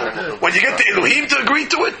best level. When you get the Elohim to agree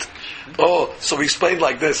to it. Oh, so we explained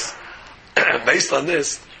like this. Based on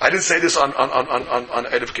this, I didn't say this on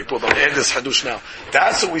Erev Kippur, but I add this hadush now.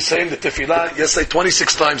 That's what we say in the tefillah. Yes, say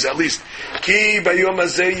 26 times at least. Ki bayom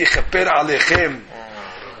hazeh yichaper alechem.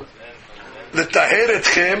 L'taher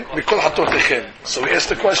etchem mikol hatotechem. So we ask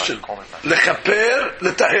the question. Lechaper,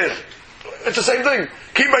 l'taher. It's the same thing.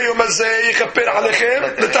 Ki bayom hazeh yichaper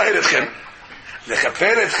alechem, l'taher etchem.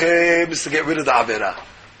 Lechaper etchem is to get rid of the avera.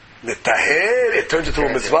 L'taher, it turns into a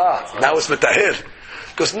mitzvah. Now it's l'taher.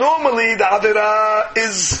 Because normally the avera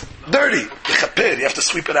is dirty. L'chaper, you have to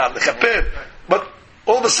sweep it out. L'chaper. But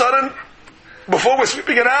all of a sudden, before we're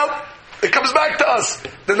sweeping it out, it comes back to us.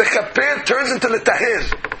 The l'chaper turns into l'taher.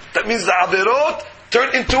 That means the averot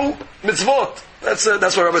turn into mitzvot. That's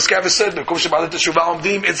what Rabbi Skavis said. Because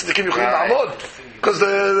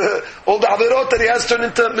all the averot that he has turn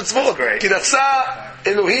into mitzvot. Ki ratzah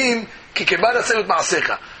Elohim, ki kebar ratzah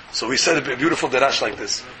ma'asecha. So we said a beautiful derash like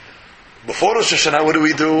this. Before Rosh Hashanah, what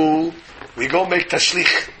do? We go make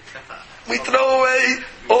tashlich. We throw away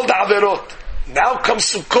all the averot. Now comes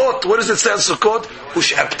Sukkot. What does it say on Sukkot?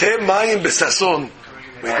 Ush'abteh mayim b'sason.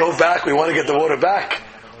 We go back, we want to get the water back.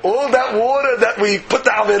 All that water that we put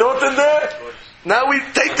the averot in there, now we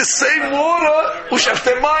take the same water,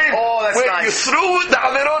 ush'abteh mayim. Oh, that's where nice. you threw the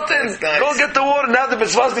averot in. Nice. Go get the water. Now the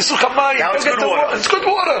mitzvahs nisuch hamayim. Now it's Go get good the water. It's good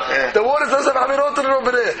water. Yeah. The water doesn't have averot in it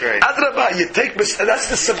over there. Great. Adrabah, you take, that's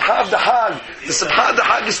the simcha of the Hag. The simcha of the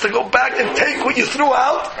Hag is to go back and take what you threw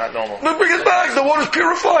out. Not normal. Then bring it back. The water is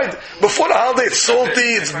purified. Before the holiday, it's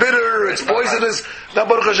salty, it's bitter, it's poisonous. Now,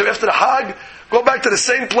 Baruch Hashem, after the Hag, go back to the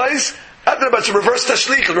same place Adrabah, it's a reverse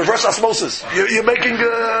tashlik, a reverse osmosis. You're making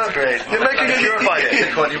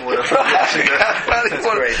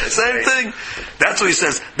same thing. That's what he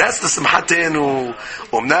says. That's the simhatenu.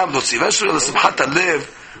 Omnam lo tzivashru le simhat halev.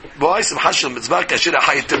 Boy, simhat shel mitzvah kasher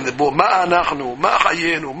hayitem lebo. Ma anachnu, ma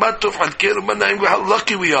chayenu, ma tov chadkenu, ma naim. How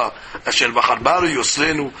lucky we are. Asher b'charbaru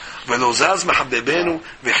yosrenu, velo zaz mehabebenu,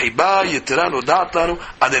 v'chiba yitiranu da'atanu.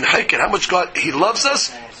 Adin heker. How much God He loves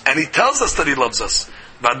us, and He tells us that He loves us.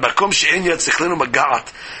 But makom she'en yad zichlenu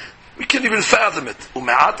magaat. We can't even fathom it.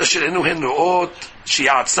 U'ma'at asher enu hen ro'ot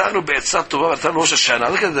shi'atzanu be'etzat tova v'atan Rosh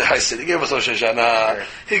Hashanah. Look at the Chesed. He gave us Rosh Hashanah.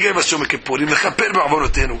 He gave us Yom Kippurim. Lechaper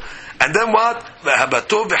ba'avorotenu. And then what?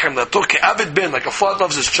 V'habato v'chemnato ke'avid ben. Like a father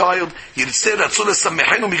loves his child. Yitzeh ratzul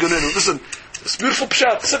esamechenu migonenu. Listen, it's beautiful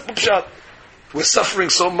pshat, simple pshat. We're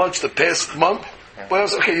suffering so much the past month. Well,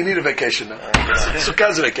 okay, you need a vacation now.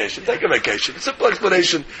 Sukkah's a vacation. Take a vacation. Simple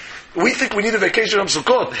explanation. We think we need a vacation from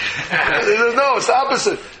Sukkot. No, it's the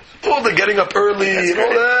opposite. All the getting up early and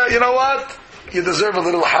all that, you know what? You deserve a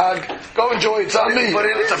little hag. Go enjoy it. It's on me.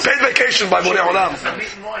 It's a paid vacation by Borei Olam.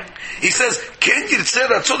 He says, "Ken yitzeh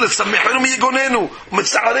ratzon lesamechenu miyigonenu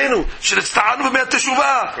u'mitzarenu shenitzta'anu b'mei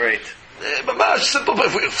teshuvah." Great. Mamash, simple.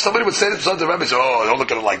 If somebody would say it to the rabbi, say, "Oh, don't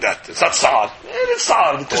look at it like that. It's not sa'ad. It's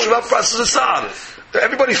sa'ad. The teshuvah process is sa'ad."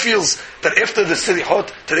 Everybody feels that after the Sidi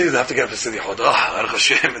Hot, today they have to get up the Sidi Hot. Baruch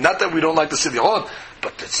Hashem. Not that we don't like the Sidi Hot,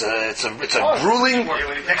 but it's a grueling. When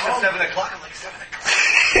he picks at 7 o'clock, I'm like 7 o'clock.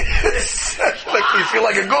 It's like you feel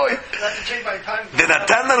like a goy.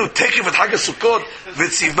 V'natan lanu tekev et Chag HaSukkot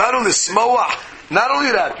v'tzivanu l'smoach. Not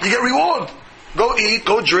only that, you get reward. Go eat,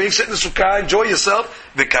 go drink, sit in the sukkah, enjoy yourself.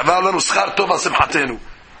 V'kava lanu schar tov al simchatenu.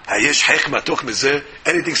 Hayesh hechma toch mizeh.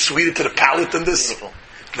 Anything sweeter to the palate than this?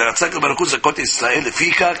 He gave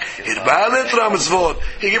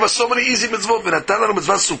us so many easy mitzvot. ונתן לנו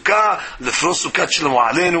מצוות סוכה, לפרוס סוכת שלמה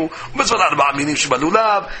עלינו, ומצוות 4 מינים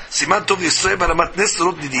שבלולב, סימן טוב לישראל ברמת נס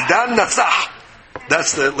לראות דידן נצח.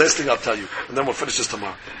 That's the last thing I'll tell you, and then we'll finish this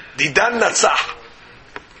tomorrow. דידן נצח.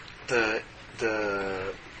 The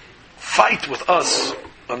fight with us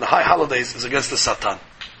on the high holidays is against the Satan.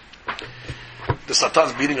 The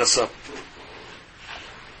Satan's beating us up.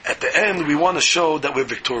 At the end, we want to show that we're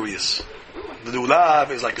victorious. The lulav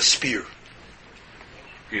is like a spear.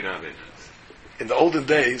 In the olden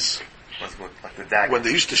days, when they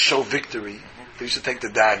used to show victory, they used to take the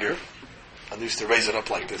dagger and they used to raise it up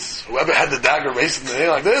like this. Whoever had the dagger raised in the air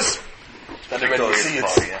like this, then they're ready to see it.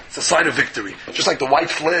 It's a sign of victory. Just like the white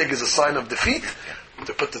flag is a sign of defeat,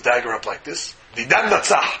 they put the dagger up like this. Nidan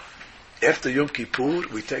Natzach. After Yom Kippur,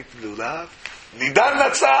 we take the lulav. Nidan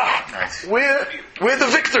Natzach. Nice. We're the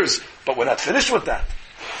victors. But we're not finished with that.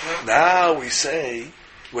 Now we say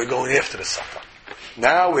we're going after the Satan.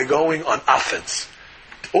 Now we're going on offense.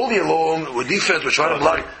 All year long, we're defense, we're trying to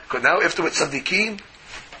block. Because now after with Tzaddikim,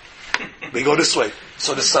 we go this way.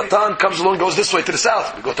 So the Satan comes along, goes this way to the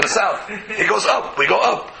south. We go to the south. He goes up. We go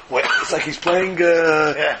up. It's like he's playing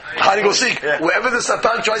hide and go seek. Yeah. Wherever the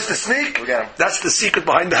Satan tries to sneak, that's the secret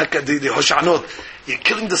behind the Hoshanot. You're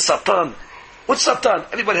killing the Satan. What's Satan?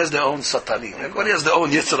 Everybody has their own Satanim. Everybody has their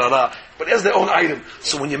own Yetzer Hara. Everybody has their own item.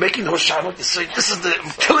 So when you're making the Hoshanot, you say, this is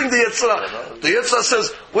killing the Yetzer Hara. The Yetzer Hara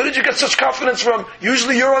says, where did you get such confidence from?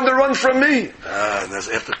 Usually you're on the run from me. And that's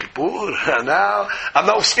after Kippur. Now, I'm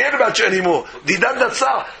not scared about you anymore. Didan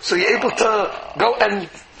Natzah. So you're able to go and,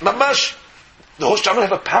 mamash, the Hoshanot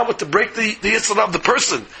have a power to break the Yetzer Hara of the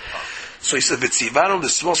person. So he said, V'tzivanu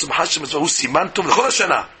l'smol simchashem etzvahu simantov l'chol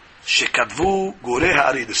hashana. Shekadvu gorei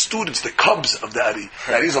ha'ari, the students, the cubs of the Ari.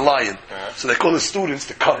 The Ari is a lion. So they call the students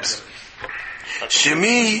the cubs.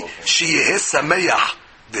 Shemi sheyeh sameach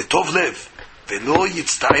v'tov lev v'lo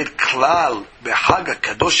yitzta'er klal b'chag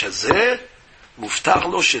hakadosh hazeh muftach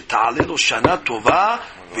lo sheta'aleh lo shana tova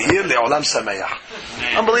v'yeh le'olam sameach.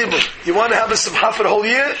 Unbelievable. You want to have a simcha for the whole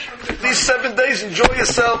year? These 7 days, enjoy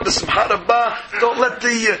yourself. The simcha rabbah. Don't let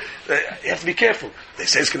you have to be careful. They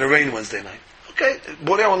say it's going to rain Wednesday night. Okay,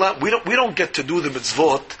 Borei Olam, we don't get to do the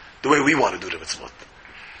mitzvot the way we want to do the mitzvot.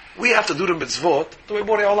 We have to do the mitzvot the way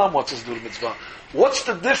Borei Olam wants us to do the mitzvah. What's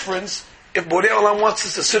the difference if Borei Olam wants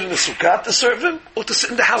us to sit in the sukkah to serve him, or to sit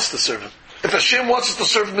in the house to serve him? If Hashem wants us to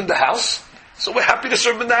serve him in the house, so we're happy to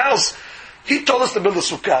serve him in the house. He told us to build a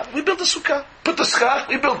sukkah. We built a sukkah. Put the schach,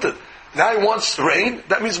 we built it. Now he wants rain,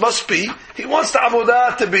 that means must be. He wants the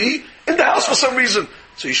avodah to be in the house for some reason.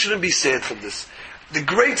 So you shouldn't be sad from this. The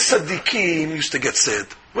great tzaddikim used to get sad.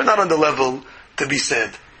 We're not on the level to be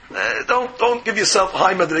sad. Don't give yourself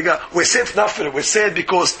high madriga. We're sad not for it. We're sad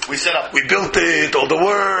because we set up. We built it, all the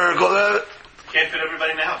work, all that. Can't fit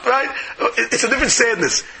everybody in the house. Right? It's a different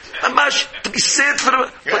sadness. Amash, to be sad for the...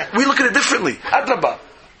 But we look at it differently. Adrabah.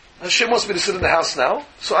 Hashem wants me to sit in the house now,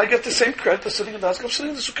 so I get the same credit as sitting in the house. I'm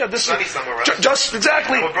sitting in the sukkah. This Sunny somewhere else. just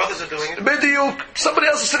exactly. Our brothers are doing it. Bidiyuk. Somebody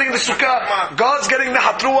else is sitting in the sukkah. God's getting the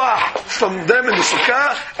hatruah from them in the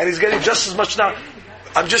sukkah, and He's getting just as much now.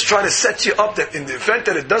 I'm just trying to set you up that in the event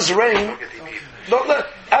that it does rain, don't let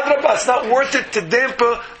Adrabah, it's not worth it to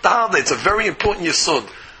damper the holiday. It's a very important yesod.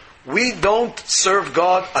 We don't serve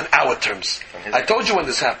God on our terms. I told you when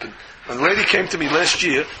this happened. When the lady came to me last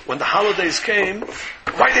year, when the holidays came,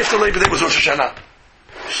 right after Labor Day was Rosh Hashanah.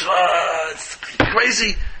 She said, it's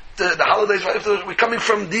crazy. The holidays, right after, we're coming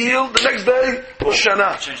from Deal, the next day, Rosh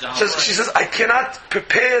Hashanah. She says, I cannot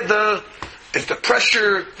prepare if the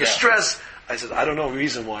pressure, the stress. I said, I don't know the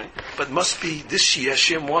reason why, but it must be this year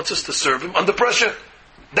Hashem wants us to serve Him under pressure.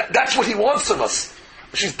 That's what He wants from us.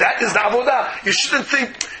 That is the avodah. You shouldn't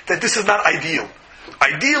think that this is not ideal.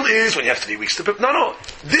 Ideal is when you have 3 weeks to prepare. No.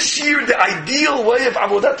 This year, the ideal way of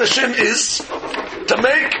avodat Hashem is to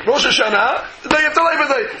make Rosh Hashanah the day after Labor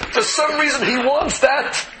Day. For some reason, He wants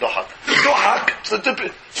that dohak.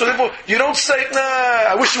 So therefore, you don't say, nah,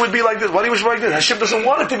 I wish it would be like this. Why do you wish it would be like this? Hashem doesn't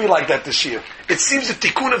want it to be like that this year. It seems the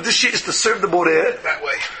tikkun of this year is to serve the Borei that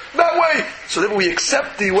way. So therefore, we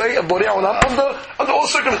accept the way of Borei Olam under all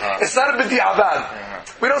circumstances. It's not a b'di avad.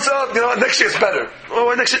 We don't say, next year's better.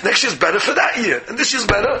 Oh, next year's better for that year, and this year's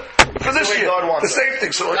better for this year. The same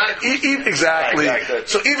thing. So exactly.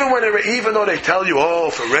 So even though they tell you,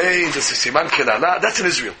 for rains, it's a siman kilala, that's in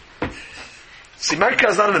Israel. Siman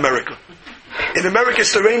kilala is not in America. In America,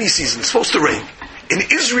 it's the rainy season. It's supposed to rain. In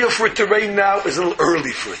Israel, for it to rain now is a little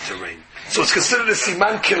early for it to rain. So it's considered a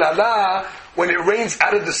siman kilala when it rains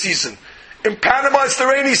out of the season. In Panama, it's the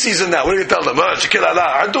rainy season now. What do you tell them? It's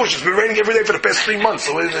been raining every day for the past 3 months,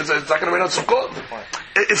 so it's not going to rain on Sukkot.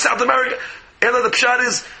 In South America, the pshat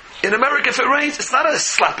is, in America, if it rains, it's not a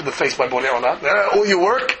slap in the face by Borei Olam. All your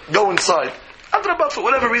work, go inside. Adrabah, for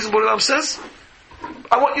whatever reason Borei Olam says,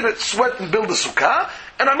 I want you to sweat and build a sukkah,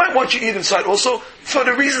 and I might want you to eat inside also, for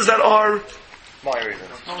the reasons that are... My reasons.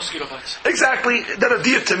 No mosquito bites. Exactly, that are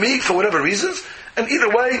dear to me, for whatever reasons. And either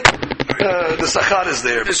way, the sachar is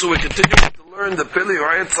there. So we continue to learn the Pili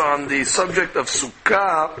Ha'etz on the subject of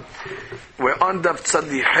Sukkah. We're on Daf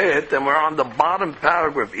Tzadichet, and we're on the bottom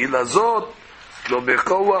paragraph. Ilazot, lo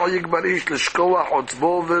bechoach yigbar ish lishkoach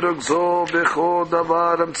otzbo v'rugzo becho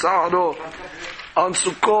davar amtza'aro. On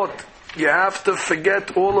Sukkot, you have to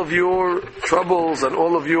forget all of your troubles and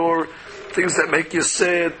all of your things that make you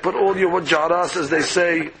sad. Put all your wajaras, as they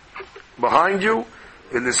say, behind you.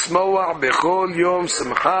 ולשמוח בכל יום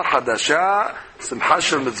שמחה חדשה, שמחה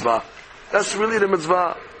של מצווה. That's really the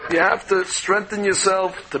mitzvah. You have to strengthen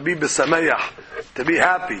yourself to be besameach, to be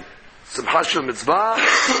happy. שמחה של מצווה,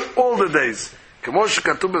 all the days. כמו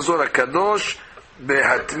שכתוב בזוהר הקדוש,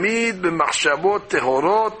 בהתמיד במחשבות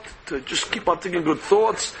טהורות, to just keep on thinking good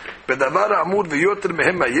thoughts, בדבר האמור ויותר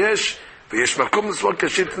מהם היש, ויש מקום לסבור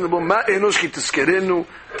כשאיתנו בו, מה אנוש כי תזכרנו,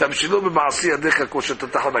 תמשילו במעשי ידיך כמו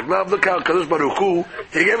שתתח רגליו. Look how Kadosh Baruch Hu,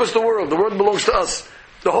 He gave us the world belongs to us.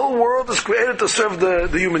 The whole world is created to serve the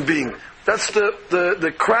human being. That's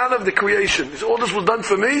the crown of the creation. All this was done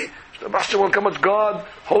for me. How much God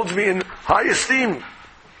holds me in high esteem.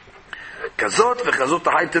 כזאת וכזאת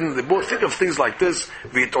ההייתן, they both think of things like this,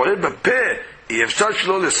 והתעורר בפה, אי אפשר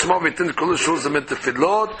שלא לשמוע ויתן את כל השור זמן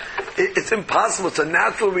תפילות. It's impossible, it's a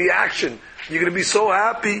natural reaction. You're going to be so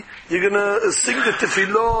happy, you're going to sing the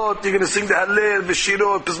tefillot, you're going to sing the hallel,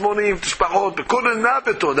 בשירות, פזמונים, תשפחות, בכל ענה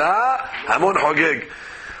בתודה, המון חוגג.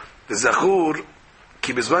 וזכור,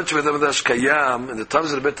 כי בזמן שבית המקדש קיים, in the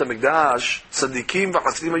times of בית המקדש, צדיקים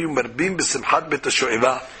וחסידים היו מרבים בשמחת בית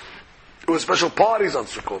השואבה. There were special parties on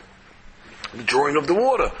Sukkot. The drawing of the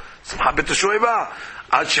water. שמחה בית השואבה.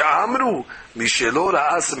 עד שאמרו, מי שלא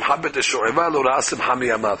ראה שמחה בית השואבה, לא ראה שמחה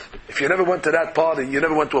מימיו. If you never went to that party, you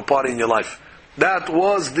never went to a party in your life. That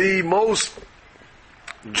was the most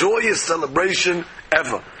joyous celebration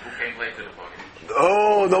ever. Who came late to the party?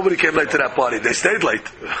 Oh, nobody came late to that party. They stayed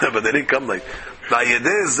late, but they didn't come late.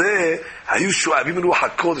 ועל-ידי זה, היו שואבים רוח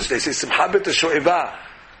הקודש. They say, שמחה בית השואבה.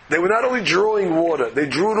 They were not only drawing water, they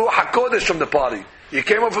drew ruach hakodesh from the party. You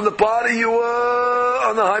came up from the party, you were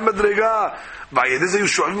on the high madriga. It's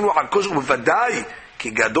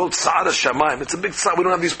a big tzar. We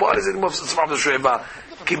don't have these parties anymore. Instead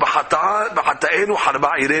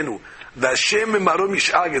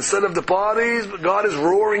of the parties, God is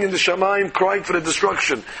roaring in the shamayim, crying for the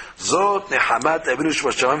destruction.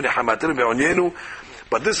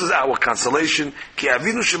 But this is our consolation. God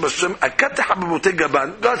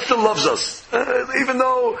still loves us. Even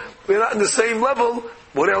though we're not in the same level,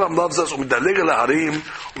 Borei Olam loves us. He's looking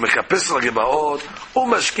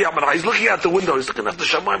out the window. He's looking at the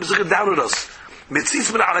shamayim. He's looking down at us.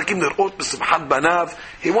 Mitzis min halakim nirot b'simchat banav.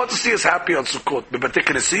 He wants to see us happy on Sukkot. B'batei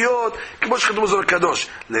knesiyot, כמו שכתוב בזוהר הקדוש.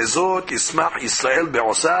 לזאת ישמח ישראל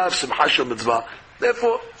בעושיו, שמחה של מצווה.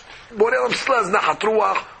 Therefore, Borei Olam still has nachat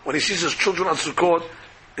ruach when he sees his children on Sukkot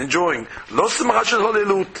enjoying. Lo simcha shel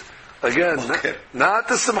holelut. Again, not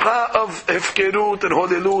the simcha of hefkerut and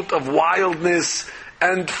holelut, of wildness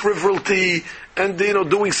and frivolity and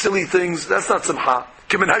doing silly things. That's not simcha.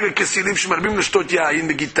 They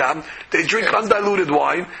drink undiluted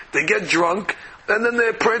wine, they get drunk, and then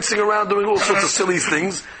they're prancing around doing all sorts of silly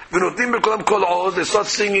things. They start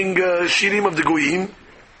singing shirim of the goyim.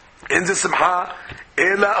 In the simcha,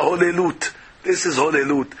 ela holelut. This is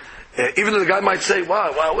holelut. Even though the guy might say,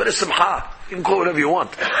 wow, what is simcha? You can call it whatever you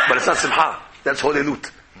want, but it's not simcha. That's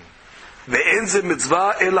holelut. Ve'en ze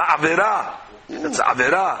mitzvah ela avera. That's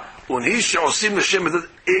avera. Again,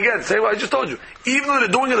 say what I just told you. Even though they're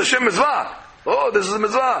doing it Hashem mitzvah. Oh, this is a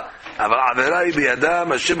mitzvah. אבל העבירה היא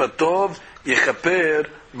בידם, השם הטוב יכפר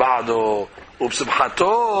בעדו.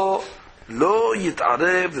 ובשמחתו לא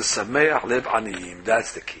יתערב לשמח לב עניים.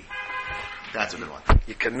 That's the key. That's a good one.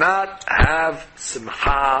 You cannot have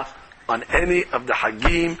simcha on any of the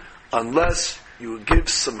hagim unless you give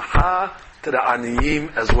simcha to the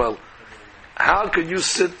aniyim as well. How could you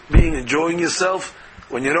sit enjoying yourself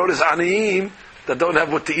when you notice aniyim that don't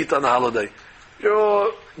have what to eat on the holiday?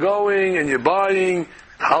 You're going and you're buying.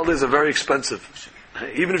 The holidays are very expensive.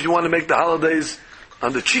 Even if you want to make the holidays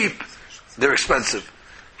on the cheap, they're expensive.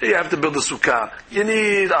 You have to build a sukkah. You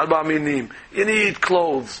need arba minim. You need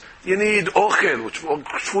clothes. You need ochel, which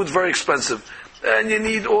food's very expensive. And you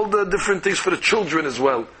need all the different things for the children as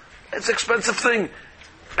well. It's an expensive thing.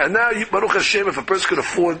 And now, Baruch Hashem, if a person could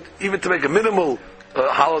afford even to make a minimal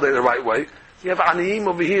holiday the right way, you have aniyim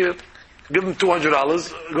over here, give them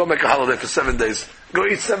 $200, go make a holiday for 7 days. Go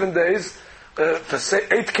eat 7 days, for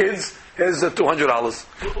 8 kids, here's $200.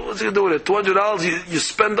 What's he going to do with it? $200 you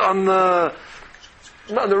spend on the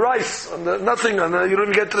rice, on the nothing, you don't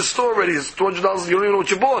even get to the store already. It's $200, you don't even know what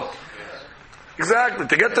you bought. Exactly,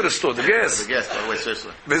 to get to the store, the gas. The gas, by the way,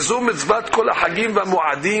 seriously. וזו מצוות כל החגים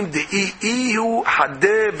והמועדים דאי הוא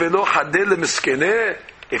חדה ולא חדה למסכנה.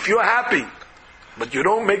 If you're happy, but you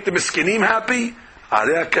don't make the מסכנים happy,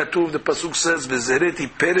 הרי הכתוב, the pasuk says, וזרעתי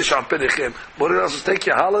פרש על פניכם. What else is take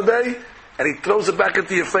your holiday, and he throws it back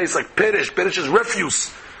into your face like פרש. פרש is refuse.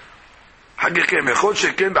 חגיכם, יכול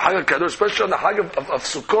שכן בחג הקדוש, especially on the חג of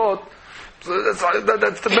Sukkot,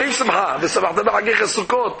 that's the main simcha. ושמחת בחגיך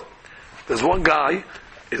סוכות. There's one guy,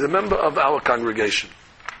 he's a member of our congregation,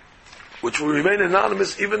 which will remain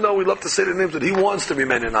anonymous, even though we love to say the names, but he wants to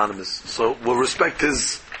remain anonymous. So we'll respect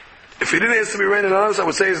his. If he didn't ask to remain anonymous, I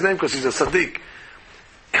would say his name because he's a tzaddik.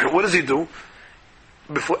 What does he do?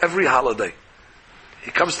 Before every holiday,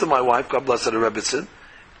 he comes to my wife, God bless her, the Rebbitzin,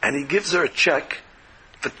 and he gives her a check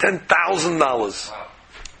for $10,000.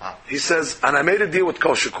 Wow. He says, and I made a deal with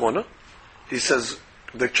Kosher Corner. He says,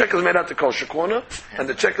 the check is made out to Kosher Corner, and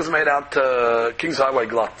the check is made out to Kings Highway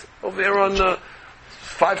Glatt. Over here on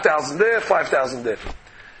 5,000 there, 5,000 there.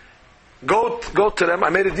 Go to them. I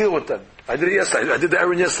made a deal with them. I did it yesterday. I did the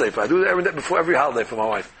errand yesterday. I do the errand before every holiday for my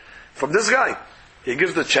wife. From this guy, he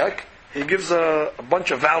gives the check. He gives a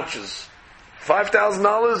bunch of vouchers.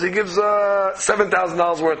 $5,000. He gives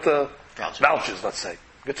 $7,000 worth of vouchers. Let's say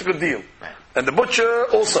it's a good deal. Right. And the butcher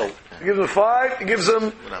also. He gives him 5, he gives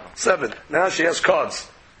him 7. Now she has cards.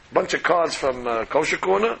 A bunch of cards from Kosher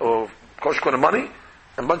Corner, or Kosher Corner money,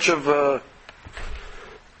 and a bunch of...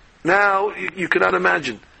 now, you cannot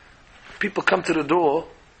imagine. People come to the door,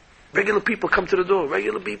 regular people come to the door,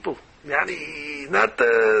 regular people. Not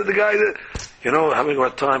the guy that, having a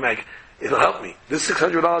hard time, it'll help me. This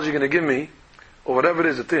 $600 you're going to give me, or whatever it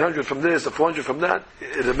is, the 300 from this, the 400 from that,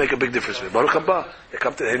 it'll make a big difference. Baruch haba,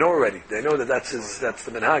 they know already. They know that that's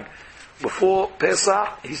the minhag. Before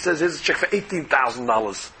Pesach, he says here's a check for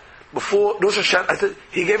 $18,000. Before Rosh Hashanah,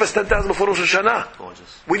 he gave us 10,000 before Rosh Hashanah.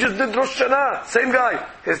 Gorgeous. We just did Rosh Hashanah. Same guy.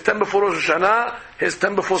 Here's 10 before Rosh Hashanah. Here's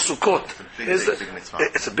 10 before Sukkot. Big mitzvah.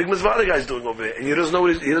 It's a big mitzvah the guy's doing over there, and he doesn't know.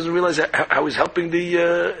 He doesn't realize how he's helping the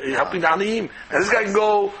aniyim. And this guy can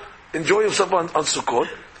go enjoy himself on Sukkot.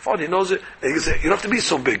 Fine, he knows it. And he can say, you don't have to be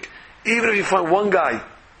so big. Even if you find one guy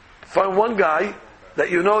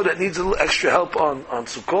that you know that needs a little extra help on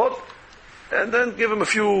Sukkot, and then give him a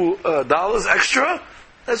few dollars extra.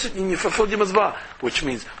 That's it. You fulfilled your mitzvah, which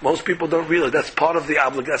means most people don't realize that's part of the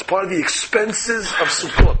obligation. That's part of the expenses of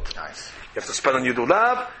Sukkot. Nice. You have to spend on your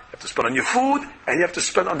dulav, you have to spend on your food, and you have to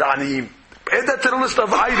spend on the aniyim. Add that to the list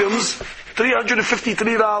of items,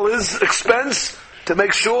 $353 expense to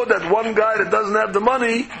make sure that one guy that doesn't have the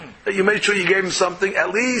money, that you made sure you gave him something.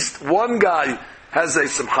 At least one guy has a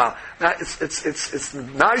simcha. Now, it's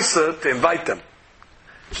nicer to invite them.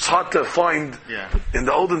 It's hard to find in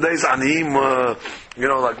the olden days aniyim,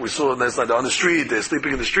 like we saw like on the street, they're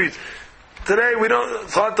sleeping in the streets. Today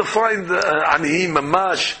it's hard to find aniyim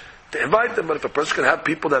mamash to invite them, but if a person can have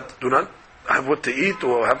people that do not have what to eat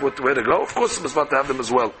or have where to go, of course it's about to have them as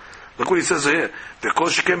well. Look what he says here.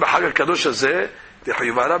 Listen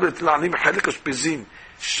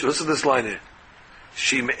to this line here.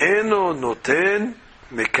 Shim'eno noten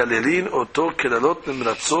mekalelin oto kelalot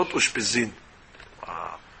memratzot ushpizin.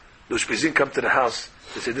 The ushpizin come to the house.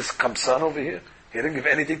 They say, this kamsan over here, he didn't give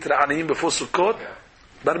anything to the aniyim before Sukkot.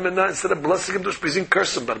 Bar Minan, instead of blessing him, the ushpizin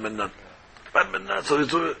curse him, Bar Minan. So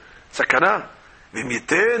it's sakana.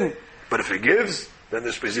 V'miten, but if he gives, then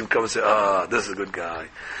the ushpizin come and say, this is a good guy.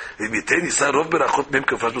 V'miten, yisa rov berachot mem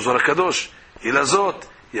kafas b'zor HaKadosh. Hilazot,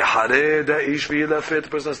 yahared ha'ish v'yilafet, the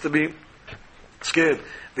person has to be scared.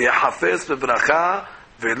 V'yahafez v'bracha,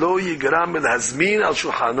 v'lo yigram el-hazmin al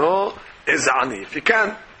shuhano ez ani. If you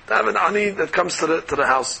can, to have an ani that comes to the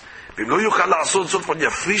house. ואם לא יוכל לעשות זאת,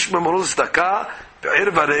 יפריש ממונו לצדקה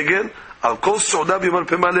בערב הרגל על כל סעודה ביום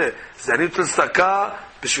פה מלא. זה אני נותן צדקה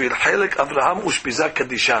בשביל חלק אברהם ושפיזה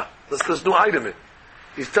קדישה. There's no item in.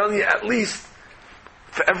 He's telling you at least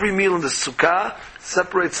for every meal in the sukkah,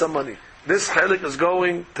 separate some money. This chelik is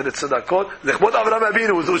going to the tzedakot. Lechbod Avraham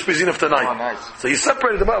Avinu was the ushpizin of tonight. Oh, nice. So you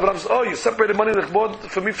separated the money. Avraham says, you separated money lechbod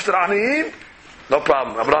for me for aniyim? No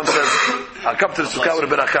problem. Avraham says, I'll come to the sukkah with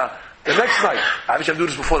a beracha. The next night, I wish I do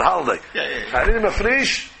this before the holiday. I need him a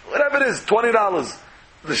frish, whatever it is, $20.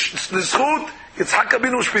 The zchut, it's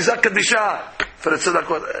hakabinu ushpizah kadisha for the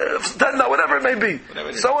tzedakot. Whatever it may be.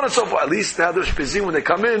 So on and so forth. At least now the ushpizim, when they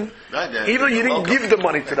come in, even though you didn't give the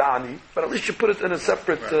money to the ani, but at least you put it in a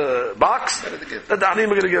separate box, that the ani are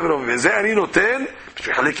going to give it over. וזה אני נותן,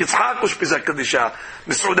 בשביל חלק יצחק ushpizah kadisha,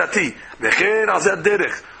 מסעודתי, וכן על זה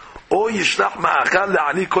הדרך. או ישלח מאכל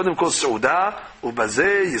לעני קודם כל סעודה,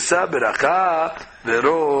 ובזה יישא ברכה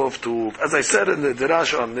ורוב טוב. As I said in the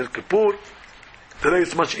Dirash on Nir Kippur, today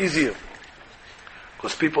it's much easier.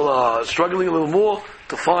 Because people are struggling a little more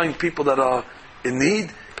to find people that are in need.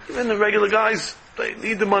 Even the regular guys, they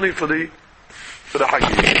need the money for the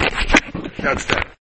Hagid. That's that.